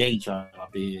 my day job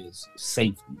is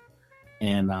safety.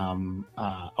 And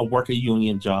I work a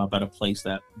union job at a place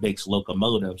that makes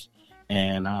locomotives.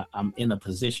 And I'm in a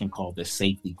position called the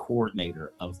safety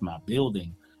coordinator of my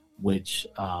building, which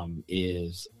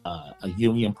is a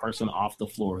union person off the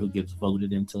floor who gets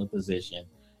voted into a position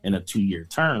in a 2-year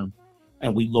term.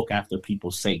 And we look after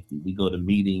people's safety. We go to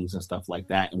meetings and stuff like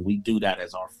that. And we do that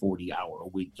as our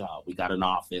 40-hour-a-week job. We got an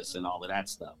office and all of that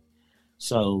stuff.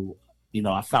 So,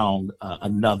 I found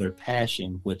another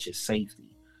passion, which is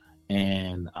safety.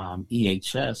 And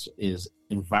EHS is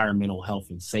environmental health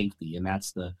and safety. And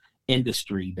that's the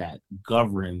industry that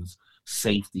governs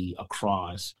safety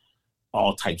across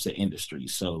all types of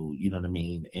industries. So, you know what I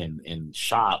mean? In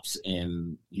shops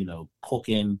and,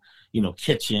 cooking,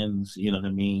 kitchens, you know what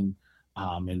I mean?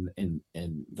 And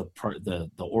the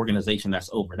organization that's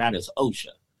over that is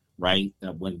OSHA, right?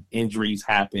 When injuries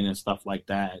happen and stuff like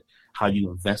that, how you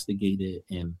investigate it.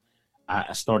 And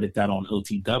I started that on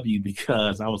OTW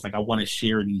because I was like, I want to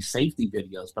share these safety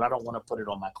videos, but I don't want to put it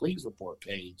on my Cleves Report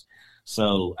page.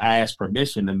 So I asked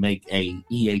permission to make a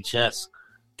EHS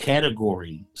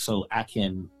category so I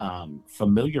can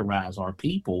familiarize our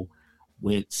people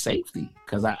with safety,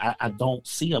 because I don't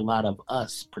see a lot of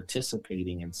us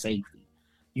participating in safety.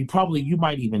 You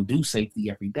might even do safety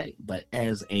every day, but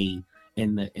as in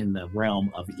the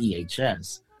realm of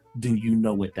EHS, do you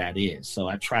know what that is? So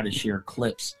I try to share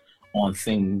clips on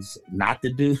things not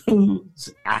to do,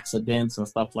 accidents and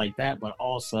stuff like that, but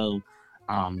also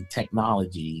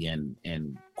technology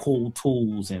and cool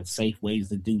tools and safe ways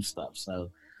to do stuff.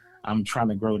 So I'm trying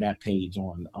to grow that page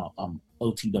on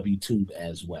OTW Tube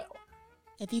as well.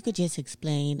 If you could just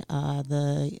explain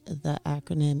the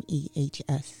acronym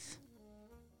EHS.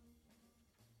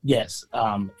 Yes,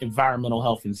 environmental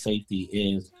health and safety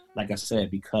is, like I said,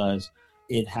 because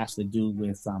it has to do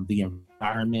with the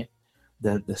environment,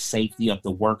 the safety of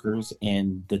the workers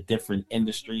in the different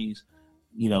industries.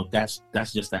 That's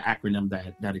just the acronym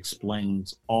that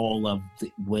explains all of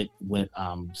what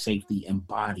safety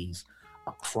embodies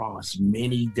across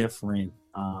many different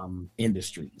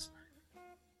industries.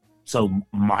 So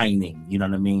mining, you know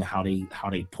what I mean? How they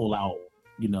pull out,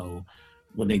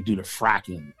 when they do the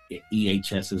fracking,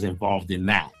 EHS is involved in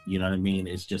that. You know what I mean?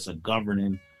 It's just a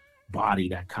governing body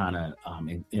that kind of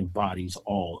embodies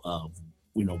all of,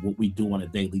 what we do on a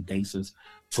daily basis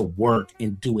to work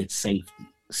and do it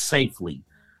safely.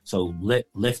 So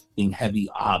lifting heavy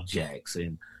objects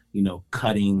and,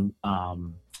 cutting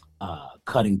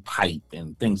pipe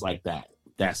and things like that.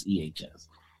 That's EHS.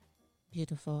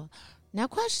 Beautiful. Now,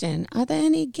 question, are there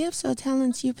any gifts or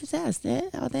talents you possess?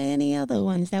 Are there any other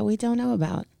ones that we don't know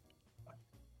about?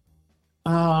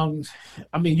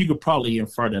 You could probably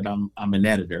infer that I'm an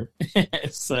editor.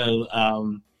 So,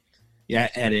 I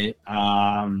edit.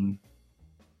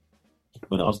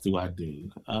 What else do I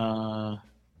do? I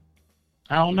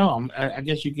don't know. I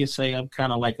guess you could say I'm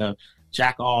kind of like a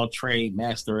jack all trade,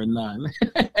 master of none.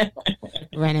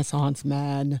 Renaissance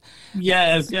man.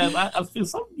 Yes. I feel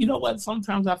you know what?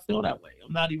 Sometimes I feel that way.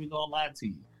 I'm not even gonna lie to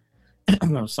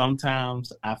you.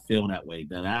 Sometimes I feel that way,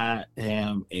 that I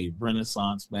am a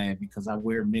Renaissance man because I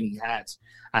wear many hats.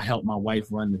 I help my wife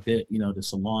run the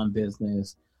salon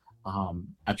business.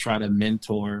 I try to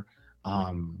mentor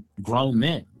grown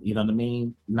men, you know what I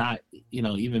mean? Not,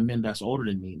 even men that's older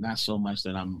than me, not so much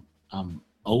that I'm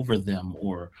over them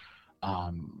or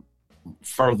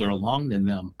further along than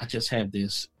them. I just have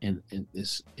this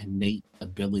this innate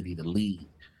ability to lead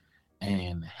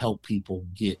and help people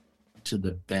get to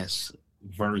the best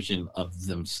version of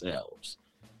themselves.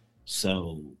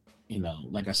 So,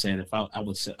 like I said, if I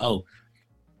would say,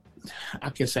 I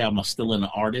can say I'm still an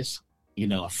artist,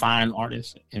 a fine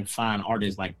artist, and fine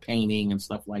artists like painting and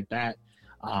stuff like that.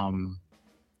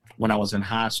 When I was in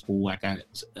high school, I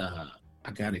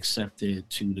got accepted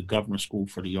to the Government School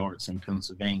for the Arts in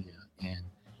Pennsylvania, and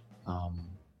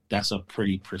that's a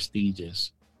pretty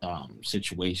prestigious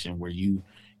situation where you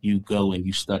go and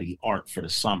you study art for the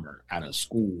summer at a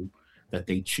school that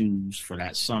they choose for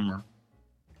that summer,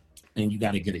 and you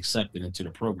got to get accepted into the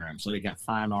program. So they got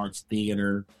fine arts,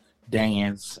 theater,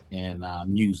 dance, and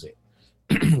music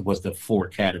was the 4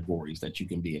 categories that you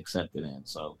can be accepted in.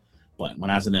 So, but when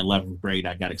I was in the 11th grade,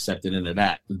 I got accepted into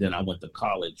that. And then I went to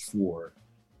college for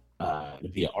to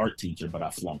be an art teacher, but I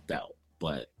flunked out.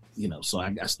 But, you know, so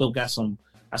I still got some,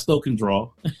 I still can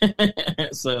draw.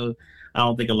 So I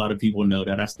don't think a lot of people know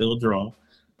that I still draw.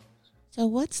 So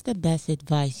what's the best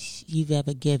advice you've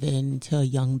ever given to a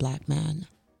young black man?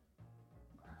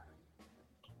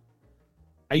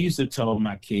 I used to tell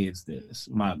my kids this.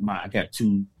 I got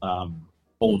 2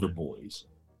 older boys,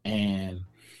 and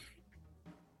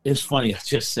it's funny. I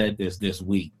just said this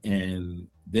week, and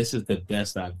this is the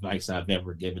best advice I've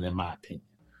ever given, in my opinion.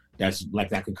 That's like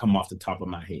that could come off the top of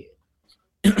my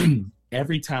head.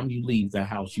 Every time you leave the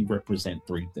house, you represent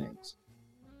 3 things.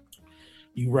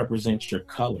 You represent your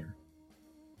color,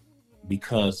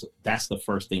 because that's the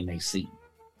first thing they see.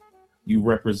 You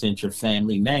represent your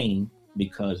family name,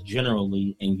 because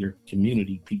generally in your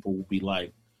community, people will be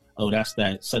like, oh, that's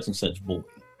that such and such boy.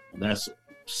 That's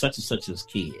such and such's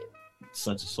kid,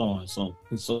 such and so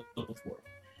and so forth.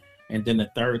 And then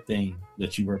the third thing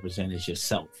that you represent is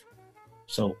yourself.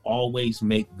 So always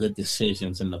make good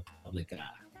decisions in the public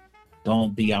eye.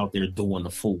 Don't be out there doing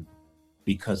the fool,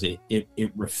 because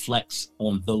it reflects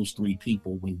on those 3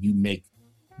 people when you make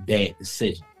bad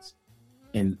decisions.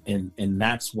 And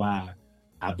that's why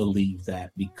I believe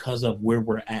that, because of where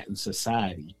we're at in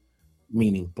society,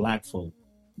 meaning black folk,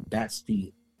 that's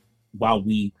while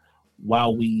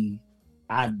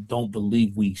I don't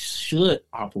believe we should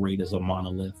operate as a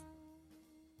monolith,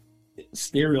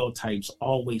 stereotypes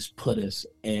always put us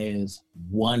as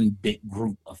one big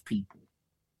group of people.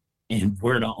 And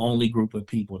we're the only group of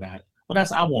people that, well,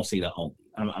 I won't say the only,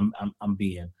 I'm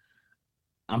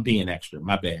being extra,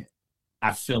 my bad.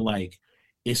 I feel like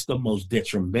it's the most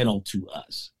detrimental to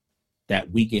us that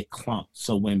we get clumped.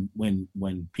 So when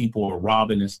people are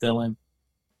robbing and stealing,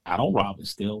 I don't rob and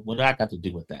steal. What do I got to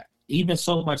do with that? Even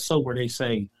so much so where they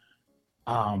say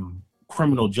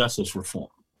criminal justice reform.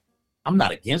 I'm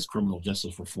not against criminal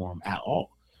justice reform at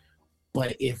all.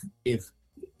 But if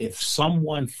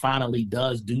someone finally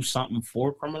does do something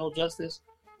for criminal justice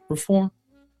reform,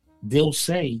 they'll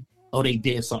say, oh, they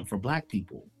did something for black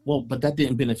people. Well, but that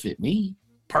didn't benefit me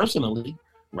personally,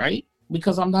 right?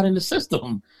 Because I'm not in the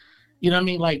system. You know what I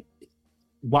mean? Like,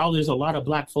 while there's a lot of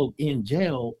black folk in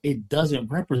jail, it doesn't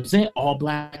represent all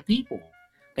black people.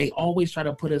 They always try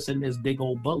to put us in this big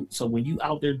old boat. So when you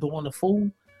out there doing the fool,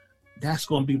 that's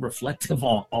going to be reflective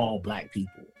on all black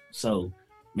people. So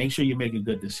make sure you're making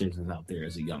good decisions out there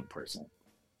as a young person.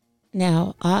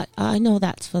 Now, I know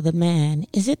that's for the man.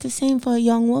 Is it the same for a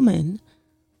young woman?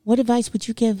 What advice would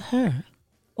you give her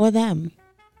or them?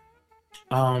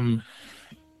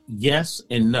 Yes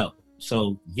and no.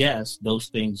 So yes, those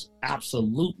things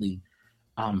absolutely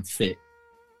fit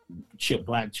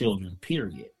black children,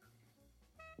 period.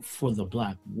 For the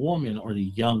black woman or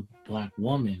the young black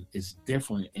woman, is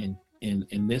different in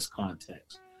this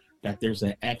context, that there's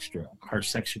an extra. Her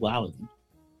sexuality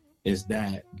is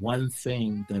that one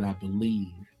thing that I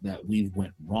believe that we've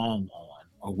went wrong on,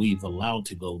 or we've allowed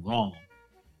to go wrong.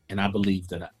 And I believe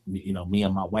that, you know, me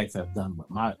and my wife have done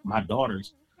with my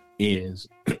daughters is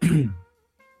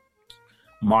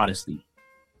modesty.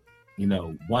 You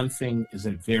know, one thing is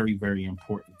very, very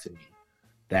important to me,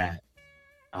 that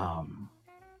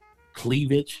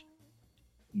cleavage,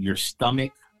 your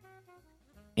stomach,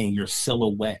 and your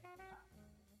silhouette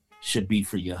should be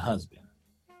for your husband.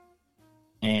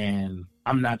 And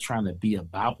I'm not trying to be a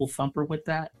Bible thumper with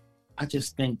that. I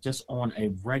just think just on a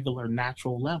regular,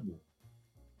 natural level,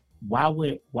 why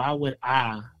would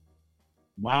I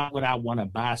want to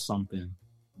buy something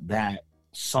that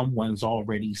someone's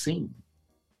already seen?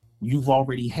 You've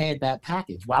already had that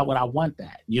package. Why would I want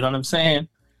that? You know what I'm saying?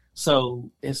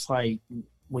 So it's like,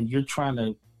 when you're trying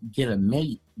to get a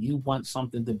mate, you want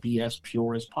something to be as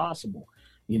pure as possible.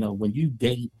 You know, when you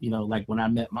date, you know, like when I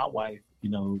met my wife, you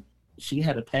know, she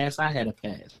had a past, I had a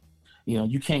past. You know,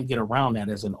 you can't get around that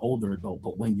as an older adult.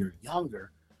 But when you're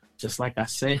younger, just like I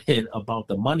said about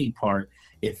the money part,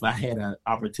 if I had an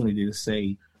opportunity to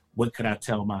say, what could I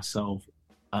tell myself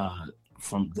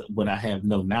from what I have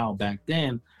know now back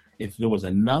then, if there was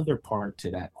another part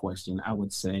to that question, I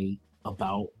would say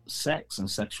about sex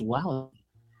and sexuality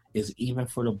is, even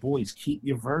for the boys, keep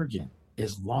your virgin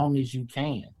as long as you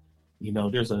can. You know,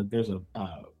 there's a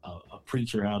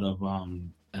preacher out of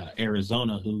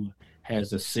Arizona who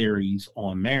has a series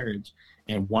on marriage,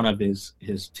 and one of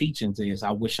his teachings is,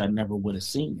 I wish I never would have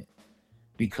seen it,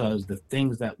 because the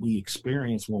things that we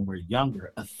experience when we're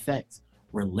younger affect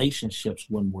relationships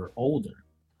when we're older.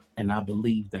 And I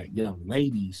believe that young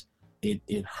ladies,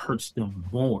 it hurts them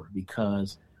more,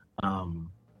 because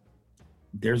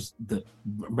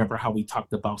Remember how we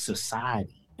talked about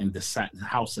society and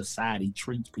how society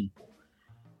treats people.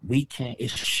 There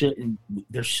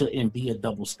shouldn't be a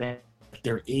double standard.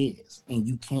 There is, and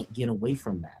you can't get away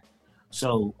from that.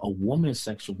 So a woman's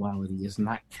sexuality is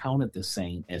not counted the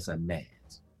same as a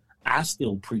man's. I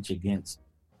still preach against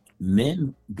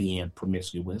men being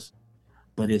promiscuous,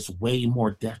 but it's way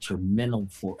more detrimental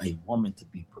for a woman to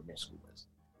be promiscuous.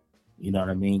 You know what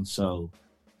I mean? So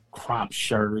crop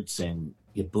shirts and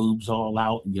your boobs all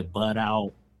out and your butt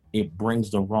out, it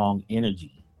brings the wrong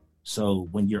energy. So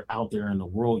when you're out there in the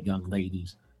world, young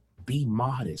ladies, be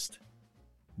modest.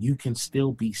 You can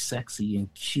still be sexy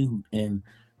and cute, and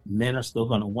men are still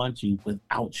going to want you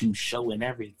without you showing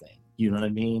everything. You know what I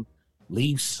mean?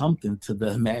 Leave something to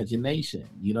the imagination.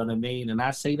 You know what I mean? And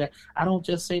I say that, I don't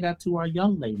just say that to our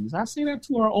young ladies. I say that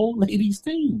to our old ladies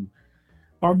too,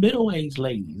 our middle-aged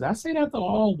ladies. I say that to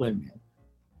all women.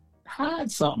 Hide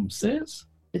something, sis.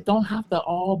 It don't have to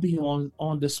all be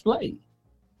on display.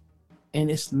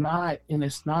 And it's not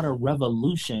a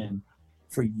revolution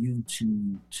for you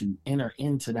to enter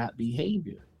into that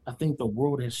behavior. I think the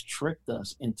world has tricked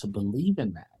us into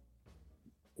believing that.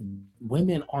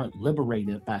 Women aren't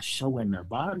liberated by showing their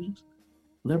bodies.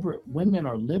 Women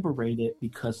are liberated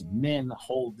because men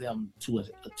hold them to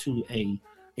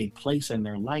a place in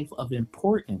their life of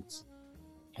importance.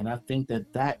 And I think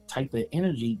that type of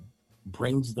energy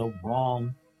brings the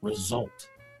wrong result.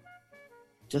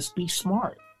 Just be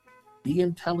smart, be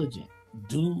intelligent,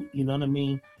 you know what I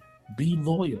mean? Be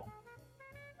loyal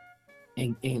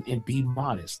and be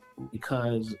modest,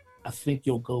 because I think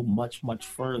you'll go much, much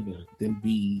further than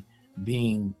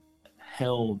being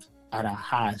held at a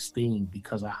high esteem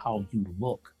because of how you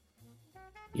look.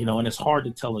 You know, and it's hard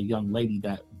to tell a young lady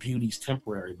that beauty's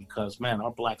temporary, because, man,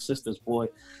 our black sisters, boy,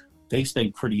 they stay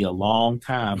pretty a long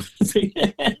time.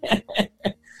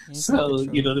 So,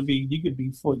 you know what I mean? You could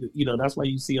be that's why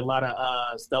you see a lot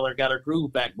of Stellar Got Her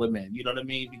Groove back women, you know what I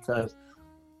mean? Because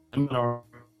women are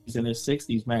in their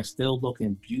 60s, man, still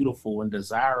looking beautiful and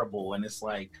desirable. And it's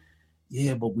like,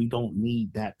 yeah, but we don't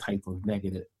need that type of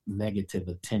negative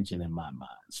attention in my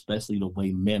mind, especially the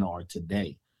way men are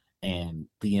today. And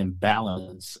the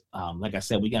imbalance, like I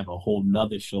said, we can have a whole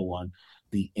nother show on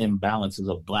the imbalances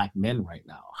of black men right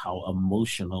now, how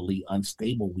emotionally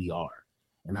unstable we are,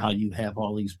 and how you have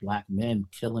all these black men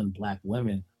killing black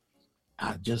women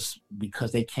just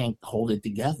because they can't hold it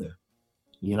together.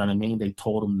 You know what I mean? They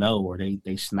told them no, or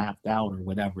they snapped out or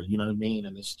whatever, you know what I mean?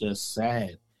 And it's just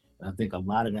sad. And I think a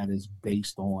lot of that is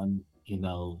based on,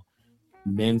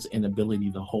 men's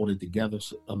inability to hold it together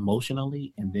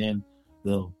emotionally, and then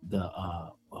the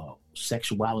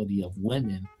sexuality of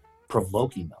women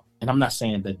provoking them. And I'm not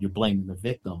saying that you're blaming the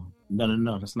victim.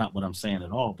 No, that's not what I'm saying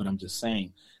at all. But I'm just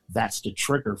saying that's the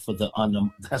trigger for the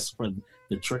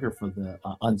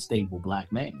unstable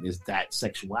black man, is that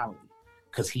sexuality,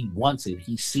 because he wants it,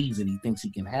 he sees it, he thinks he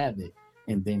can have it,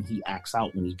 and then he acts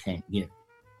out when he can't get it.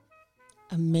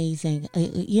 Amazing.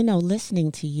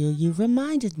 Listening to you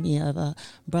reminded me of a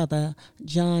brother,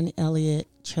 John Elliott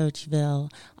Churchville.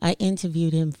 I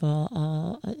interviewed him for,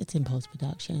 it's in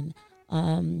post-production.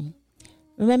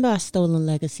 Remember our Stolen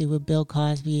Legacy with Bill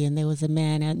Cosby, and there was a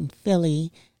man out in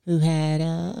Philly who had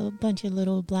a bunch of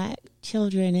little black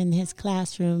children in his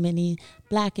classroom, and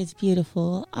black is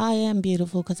beautiful. I am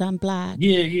beautiful because I'm black.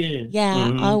 Yeah.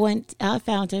 Mm-hmm. I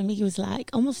found him. He was like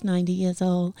almost 90 years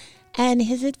old. And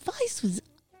his advice was,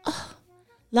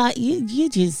 like, you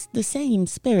just the same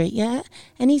spirit, yeah?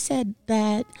 And he said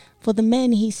that for the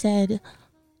men, he said,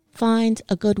 find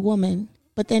a good woman.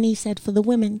 But then he said, for the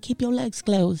women, keep your legs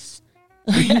closed.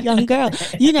 Young girl.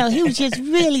 He was just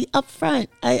really upfront.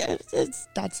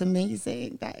 That's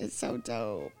amazing. That is so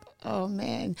dope. Oh,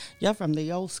 man. You're from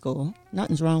the old school.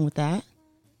 Nothing's wrong with that.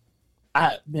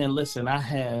 Listen, I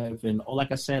have, and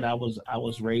like I said, I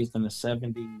was raised in the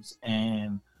 70s,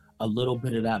 and a little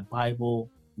bit of that Bible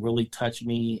really touched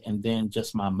me, and then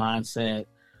just my mindset,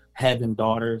 having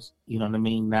daughters, you know what I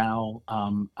mean? Now,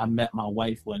 I met my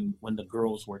wife when the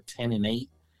girls were 10 and 8,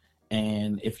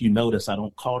 and if you notice, I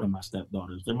don't call them my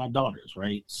stepdaughters. They're my daughters,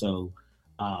 right? So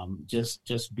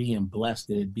just being blessed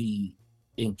to be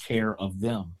in care of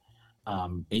them, 8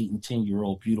 and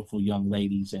 10-year-old beautiful young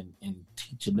ladies, and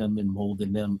teaching them and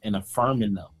molding them and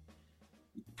affirming them.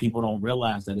 People don't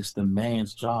realize that it's the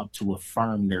man's job to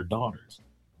affirm their daughters,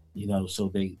 so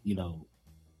they,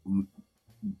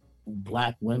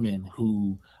 black women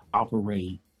who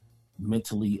operate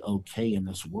mentally okay in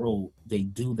this world, they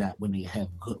do that when they have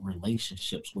good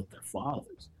relationships with their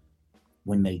fathers.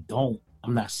 When they don't,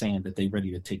 I'm not saying that they're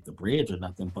ready to take the bridge or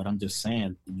nothing, but I'm just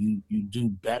saying you do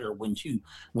better when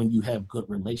you have good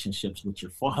relationships with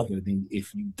your father than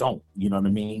if you don't. You know what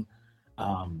I mean?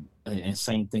 And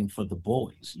same thing for the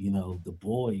boys. You know, the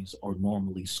boys are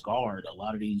normally scarred. A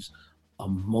lot of these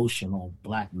emotional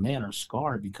Black men are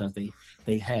scarred because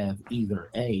they have either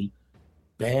a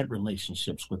bad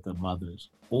relationships with their mothers,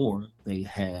 or they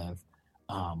have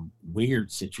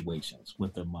weird situations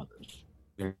with their mothers.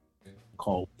 They're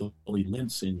called the Willie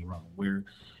Lynch syndrome, where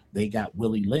they got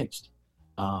Willie lynched.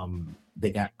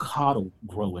 They got coddled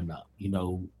growing up. You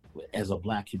know, as a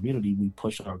Black community, we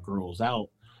push our girls out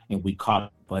and we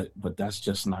coddle, but that's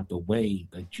just not the way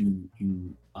that you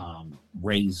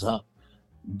raise up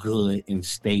good and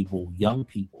stable young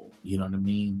people. You know what I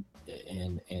mean?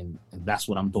 And that's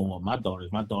what I'm doing with my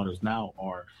daughters. My daughters now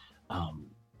are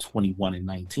 21 and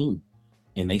 19,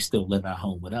 and they still live at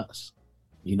home with us.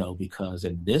 You know, because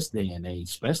in this day and age,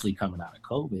 especially coming out of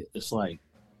COVID, it's like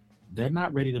they're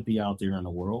not ready to be out there in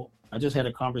the world. I just had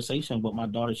a conversation with my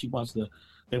daughter.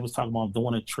 They was talking about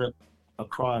doing a trip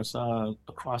across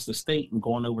the state and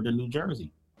going over to New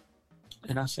Jersey.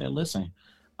 And I said, listen,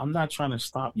 I'm not trying to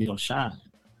stop your shine.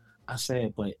 I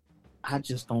said, but I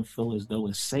just don't feel as though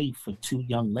it's safe for two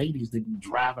young ladies to be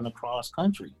driving across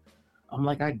country. I'm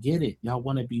like, I get it. Y'all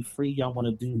want to be free. Y'all want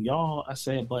to do y'all. I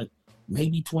said, but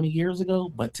maybe 20 years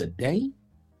ago, but today,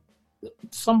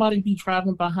 somebody be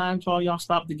driving behind y'all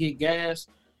stop to get gas,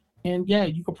 and yeah,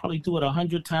 you could probably do it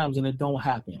 100 times and it don't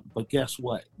happen. But guess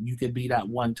what? You could be that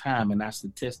one time in that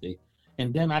statistic,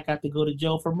 and then I got to go to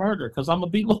jail for murder because I'm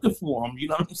gonna be looking for them. You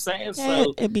know what I'm saying?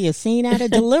 So it'd be a scene out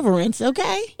of Deliverance,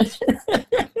 okay?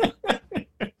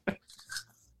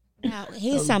 Now,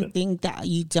 here's something that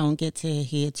you don't get to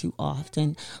hear too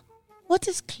often. What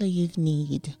does Cleve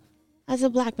need? As a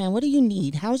Black man, what do you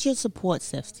need? How's your support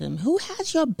system? Who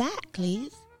has your back,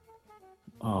 Cleve?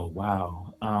 Oh,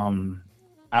 wow.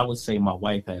 I would say my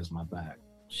wife has my back.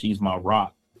 She's my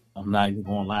rock. I'm not even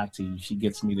going to lie to you. She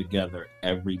gets me together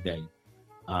every day.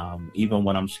 Even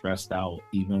when I'm stressed out,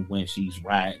 even when she's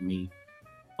riding me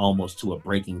almost to a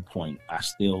breaking point, I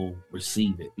still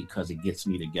receive it because it gets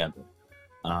me together.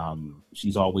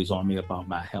 She's always on me about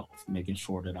my health, making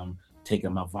sure that I'm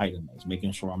taking my vitamins,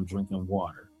 making sure I'm drinking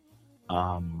water.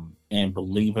 And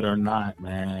believe it or not,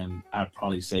 man, I'd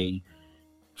probably say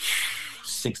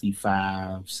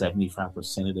 65,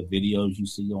 75% of the videos you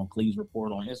see on Cleve's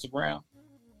Report on Instagram,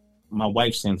 my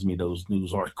wife sends me those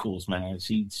news articles, man.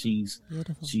 She's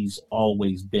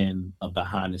always been a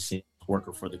behind the scenes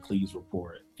worker for the Cleve's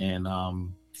Report. And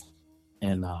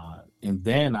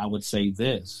then I would say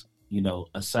this, you know,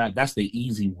 aside, that's the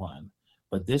easy one,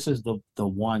 but this is the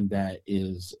one that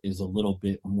is a little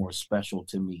bit more special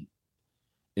to me.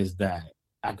 Is that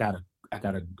I got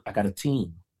a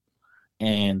team,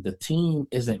 and the team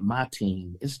isn't my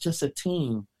team. It's just a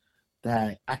team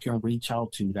that I can reach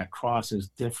out to that crosses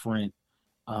different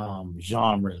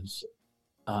genres.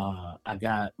 I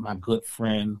got my good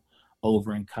friend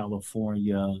over in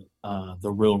California, the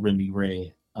real Remy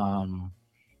Red.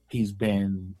 He's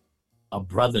been a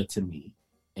brother to me,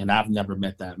 and I've never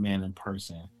met that man in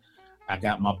person. I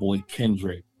got my boy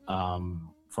Kendrick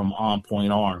from On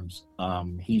Point Arms.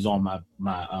 He's on my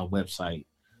website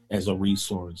as a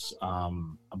resource. I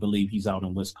believe he's out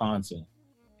in Wisconsin,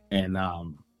 and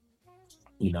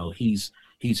you know, he's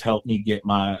helped me get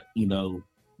my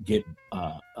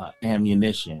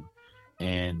ammunition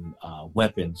and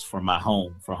weapons for my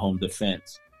home, for home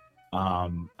defense.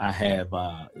 I have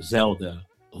Zelda,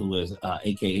 who is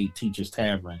AKA Teacher's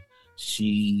Tavern.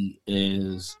 She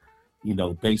is, you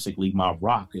know, basically my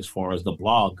rock as far as the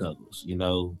blog goes, you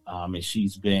know, and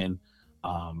she's been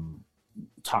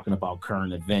talking about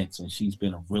current events, and she's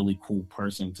been a really cool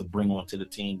person to bring onto the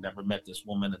team. Never met this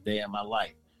woman a day in my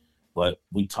life, but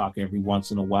we talk every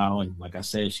once in a while, and like I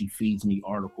said, she feeds me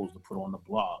articles to put on the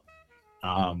blog.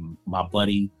 My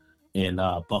buddy in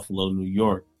Buffalo, New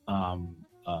York,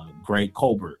 Greg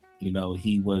Colbert, you know,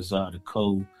 he was the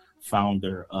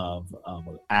co-founder of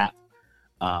an app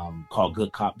called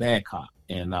Good Cop, Bad Cop.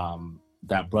 And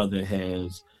that brother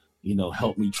has, you know,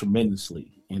 helped me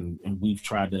tremendously. And we've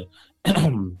tried to,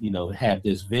 you know, have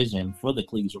this vision for the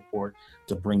Cleve's Report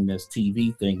to bring this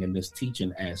TV thing and this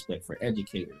teaching aspect for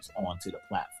educators onto the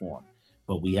platform.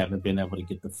 But we haven't been able to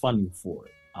get the funding for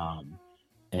it.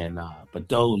 But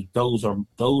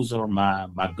those are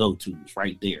my go-tos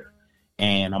right there.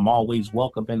 And I'm always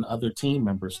welcoming other team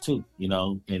members too, you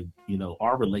know, and, you know,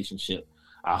 our relationship,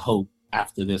 I hope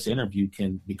after this interview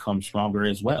can become stronger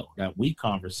as well, that we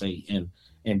conversate and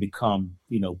become,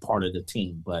 you know, part of the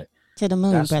team. But to the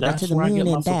moon, brother, to the moon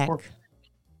and back.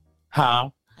 Huh?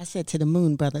 I said to the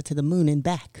moon, brother, to the moon and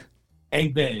back.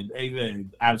 Amen.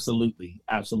 Amen. Absolutely.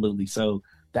 Absolutely. So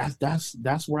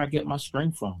that's where I get my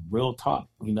strength from. Real talk.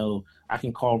 You know, I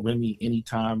can call Remy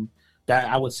anytime. That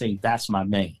I would say that's my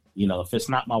main. You know, if it's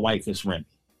not my wife, it's Remy.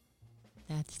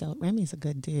 That's dope. Remy's a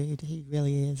good dude. He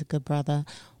really is a good brother.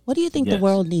 What do you think Yes. the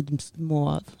world needs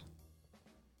more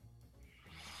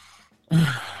of?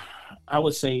 I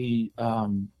would say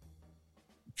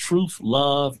truth,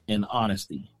 love, and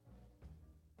honesty.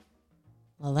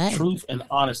 Well, that Truth and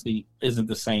honesty isn't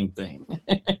the same thing.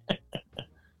 it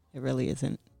really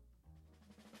isn't.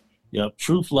 Yep,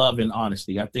 truth, love, and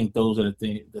honesty. I think those are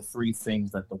the three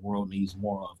things that the world needs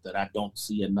more of that I don't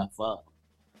see enough of.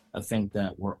 I think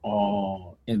that we're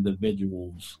all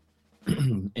individuals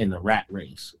in the rat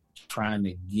race trying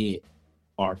to get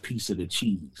our piece of the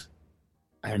cheese.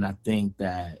 And I think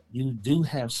that you do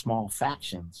have small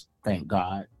factions, thank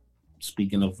God,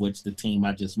 speaking of which the team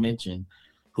I just mentioned,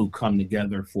 who come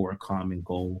together for a common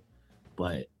goal.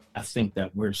 But I think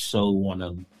that we're so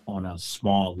on a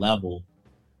small level,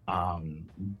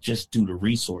 just due to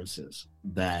resources,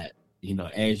 that, you know,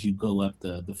 as you go up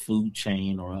the food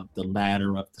chain or up the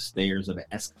ladder, up the stairs or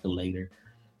the escalator,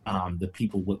 the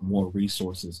people with more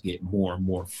resources get more and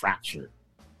more fractured.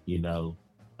 You know,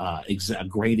 a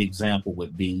great example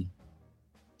would be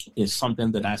is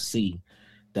something that I see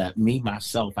that me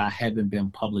myself I haven't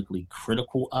been publicly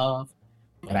critical of,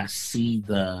 but I see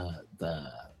the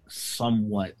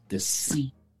somewhat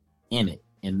deceit in it.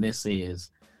 And this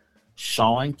is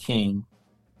Sean King,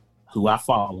 who I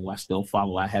follow. I still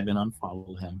follow. I haven't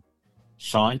unfollowed him.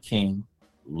 Sean King,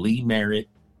 Lee Merritt,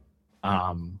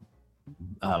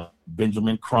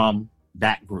 Benjamin Crumb,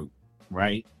 that group,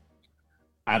 right?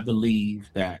 I believe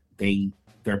that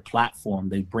their platform,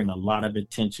 they bring a lot of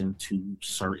attention to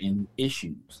certain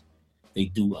issues. They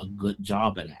do a good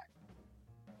job of that.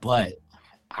 But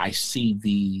I see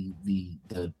the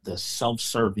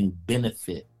self-serving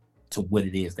benefit to what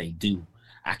it is they do.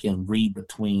 I can read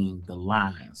between the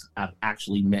lines. I've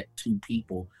actually met two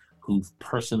people who've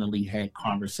personally had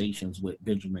conversations with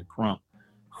Benjamin Crump,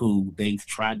 who they've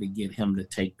tried to get him to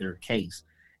take their case,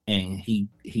 and he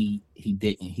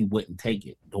didn't. He wouldn't take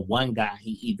it. The one guy,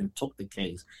 he even took the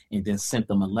case and then sent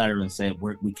them a letter and said,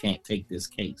 we can't take this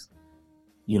case.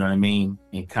 You know what I mean?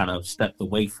 And kind of stepped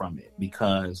away from it,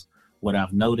 because what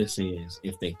I've noticed is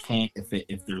if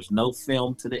there's no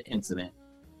film to the incident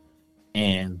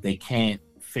and they can't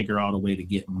figure out a way to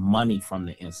get money from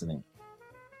the incident,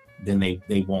 then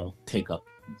they won't take up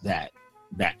that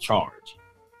charge.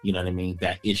 You know what I mean?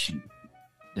 That issue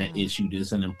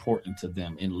isn't important to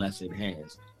them unless it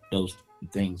has those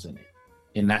things in it.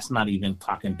 And that's not even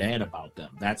talking bad about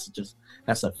them. That's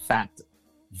a fact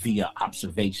via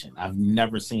observation. I've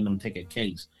never seen them take a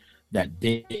case that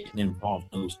didn't involve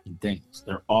those two things.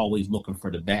 They're always looking for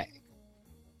the bag.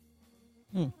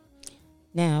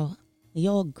 Now,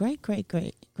 your great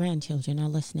grandchildren are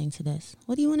listening to this.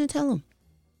 What do you want to tell them?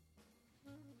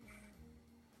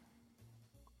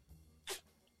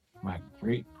 My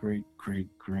great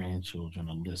grandchildren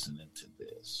are listening to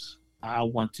this. I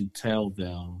want to tell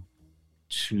them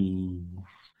to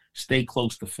stay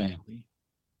close to family,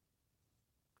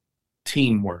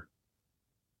 teamwork,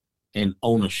 and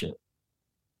ownership.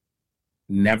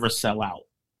 Never sell out.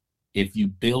 If you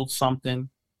build something,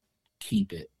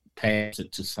 keep it. Pass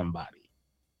it to somebody.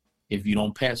 If you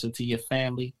don't pass it to your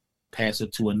family, pass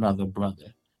it to another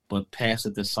brother. But pass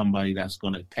it to somebody that's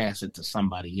going to pass it to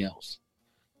somebody else.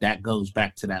 That goes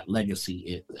back to that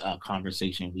legacy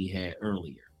conversation we had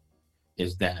earlier,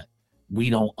 is that we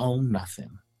don't own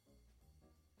nothing.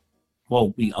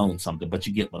 Well, we own something, but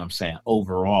you get what I'm saying.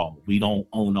 Overall, we don't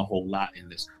own a whole lot in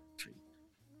this country.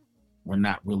 We're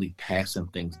not really passing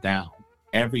things down.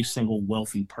 Every single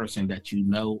wealthy person that you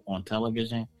know on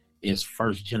television is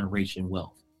first generation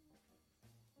wealth.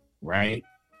 Right?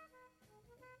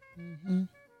 Mm-hmm.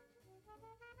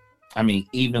 I mean,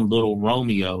 even little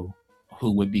Romeo,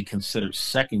 who would be considered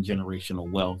second generational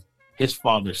wealth, his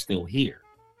father's still here.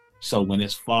 So when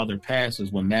his father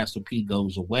passes, when Master P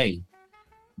goes away,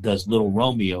 does little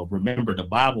Romeo, remember the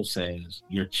Bible says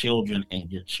your children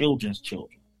and your children's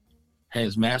children.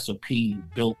 Has Master P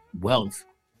built wealth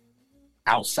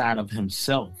outside of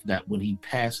himself that when he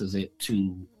passes it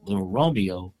to little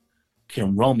Romeo,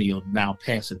 can Romeo now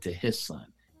pass it to his son?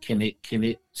 Can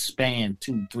it span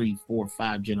 2, 3, 4,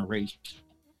 5 generations?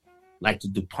 Like the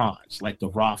DuPonts, like the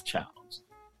Rothschilds.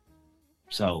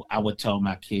 So I would tell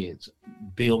my kids,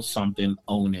 build something,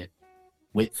 own it,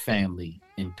 with family,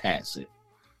 and pass it.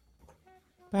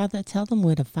 Brother, tell them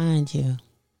where to find you.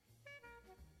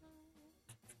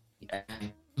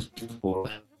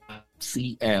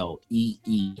 CleezeReport.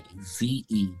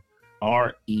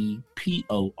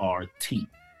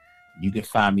 You can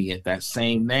find me at that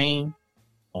same name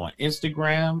on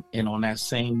Instagram and on that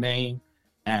same name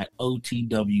at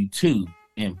OTW2.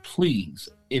 And please,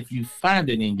 if you find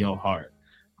it in your heart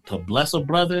to bless a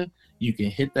brother, you can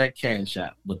hit that Cash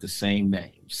App with the same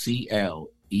name, CleezeReport.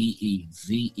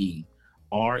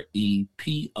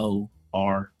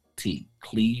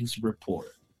 Cleeze Report.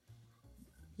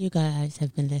 You guys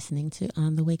have been listening to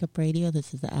On the Wake Up Radio.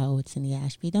 This is the Hour with Cindy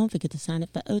Ashby. Don't forget to sign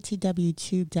up for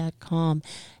OTWTube.com.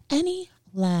 Any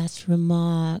last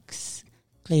remarks,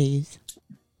 please?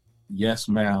 Yes,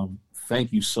 ma'am.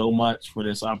 Thank you so much for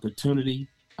this opportunity.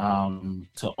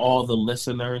 To all the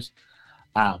listeners,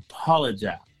 I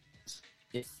apologize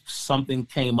if something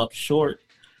came up short,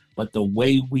 but the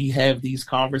way we have these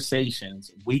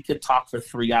conversations, we could talk for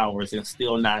 3 hours and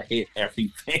still not hit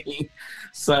everything.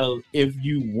 So if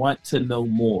you want to know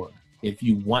more, if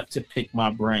you want to pick my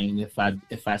brain, if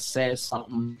I said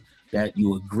something that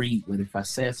you agreed with, if I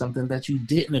said something that you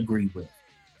didn't agree with,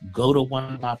 go to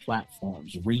one of my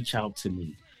platforms, reach out to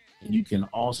me. And you can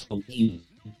also email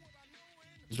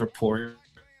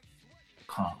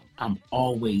report.com. I'm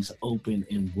always open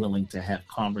and willing to have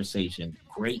conversation,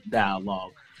 great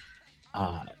dialogue,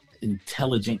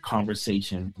 intelligent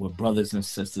conversation with brothers and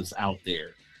sisters out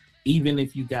there. Even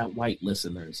if you got white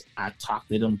listeners, I talk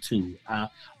to them too.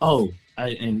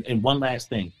 And one last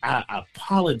thing, I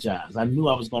apologize. I knew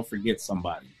I was going to forget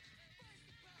somebody.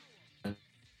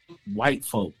 White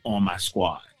folk on my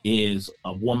squad is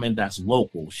a woman that's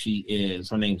local.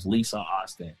 Her name's Lisa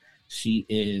Austin. She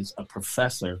is a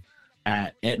professor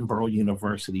at Edinburgh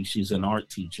University. She's an art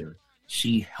teacher.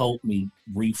 She helped me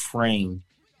reframe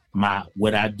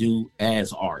what I do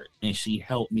as art, and she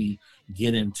helped me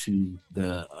get into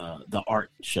the art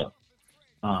show.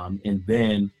 And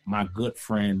then my good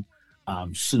friend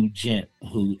Sue Gent,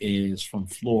 who is from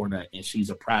Florida, and she's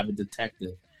a private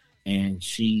detective, and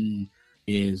she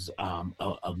is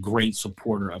a great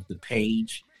supporter of the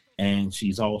page, and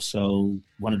she's also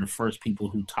one of the first people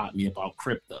who taught me about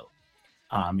crypto.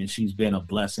 And she's been a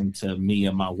blessing to me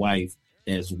and my wife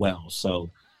as well. So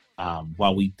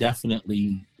while we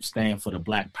definitely stand for the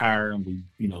Black Power and we,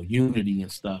 unity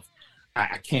and stuff,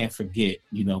 I can't forget,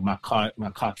 my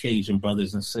Caucasian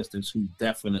brothers and sisters who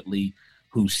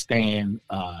stand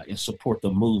and support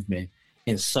the movement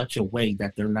in such a way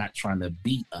that they're not trying to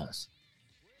beat us.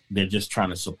 They're just trying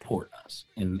to support us.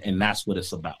 And that's what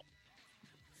it's about.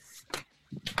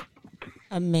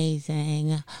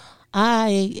 Amazing.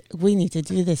 We need to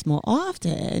do this more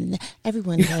often.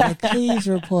 Everyone go to Cleeze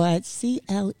Report,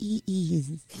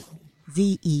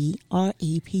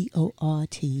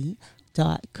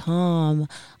 CleezeReport.com.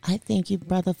 I thank you,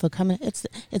 brother, for coming.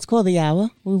 It's called The Hour.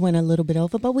 We went a little bit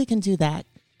over, but we can do that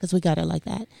because we got it like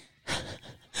that.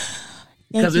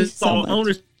 Because it's all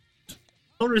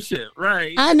ownership,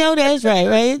 right? I know that's right.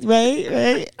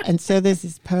 And so this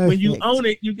is perfect. When you own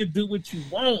it, you can do what you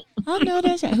want. I know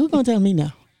that's right. Who's going to tell me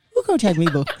no? Who's going to tell me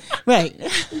boo? Right.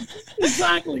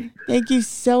 Exactly. Thank you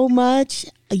so much.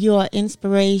 You're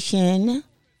inspiration.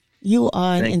 You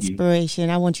are an inspiration.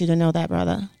 I want you to know that,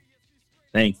 brother.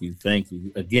 Thank you.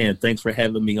 Again, thanks for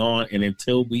having me on. And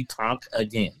until we talk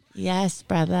again. Yes,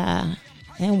 brother.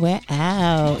 And we're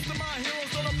out.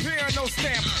 No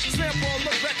stamp. Sample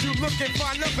look that you look and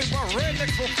find nothing but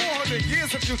rednecks for 400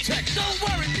 years if you check. Don't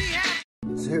worry, be happy.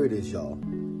 So here it is, y'all.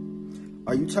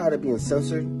 Are you tired of being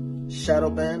censored? Shadow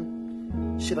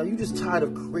banned? Shit, are you just tired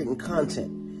of creating content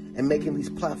and making these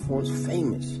platforms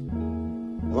famous?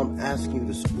 Well, I'm asking you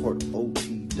to support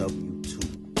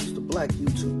OTW2. It's the Black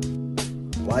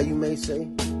YouTube. Why, you may say?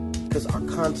 Because our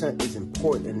content is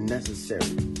important and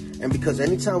necessary. And because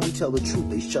anytime we tell the truth,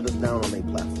 they shut us down on their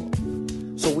platform.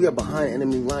 So we are behind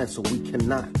enemy lines, so we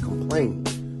cannot complain.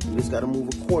 We just gotta move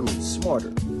accordingly,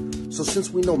 smarter. So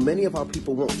since we know many of our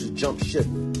people won't just jump ship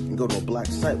and go to a black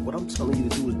site, what I'm telling you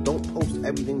to do is don't post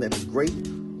everything that is great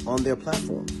on their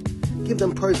platforms. Give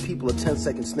them per people a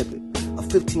 10-second snippet, a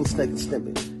 15-second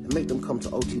snippet, and make them come to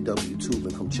OTWTube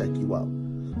and come check you out.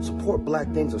 Support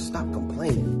black things or stop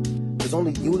complaining. There's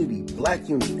only unity, black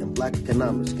unity, and black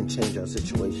economics can change our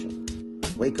situation.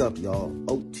 Wake up, y'all.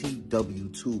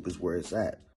 OTWTube is where it's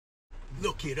at.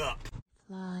 Look it up.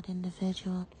 Flawed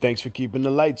individual. Thanks for keeping the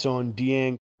lights on,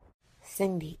 Deang.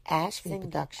 Cindy Ashby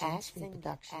Production.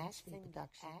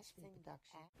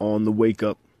 On the Wake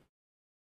Up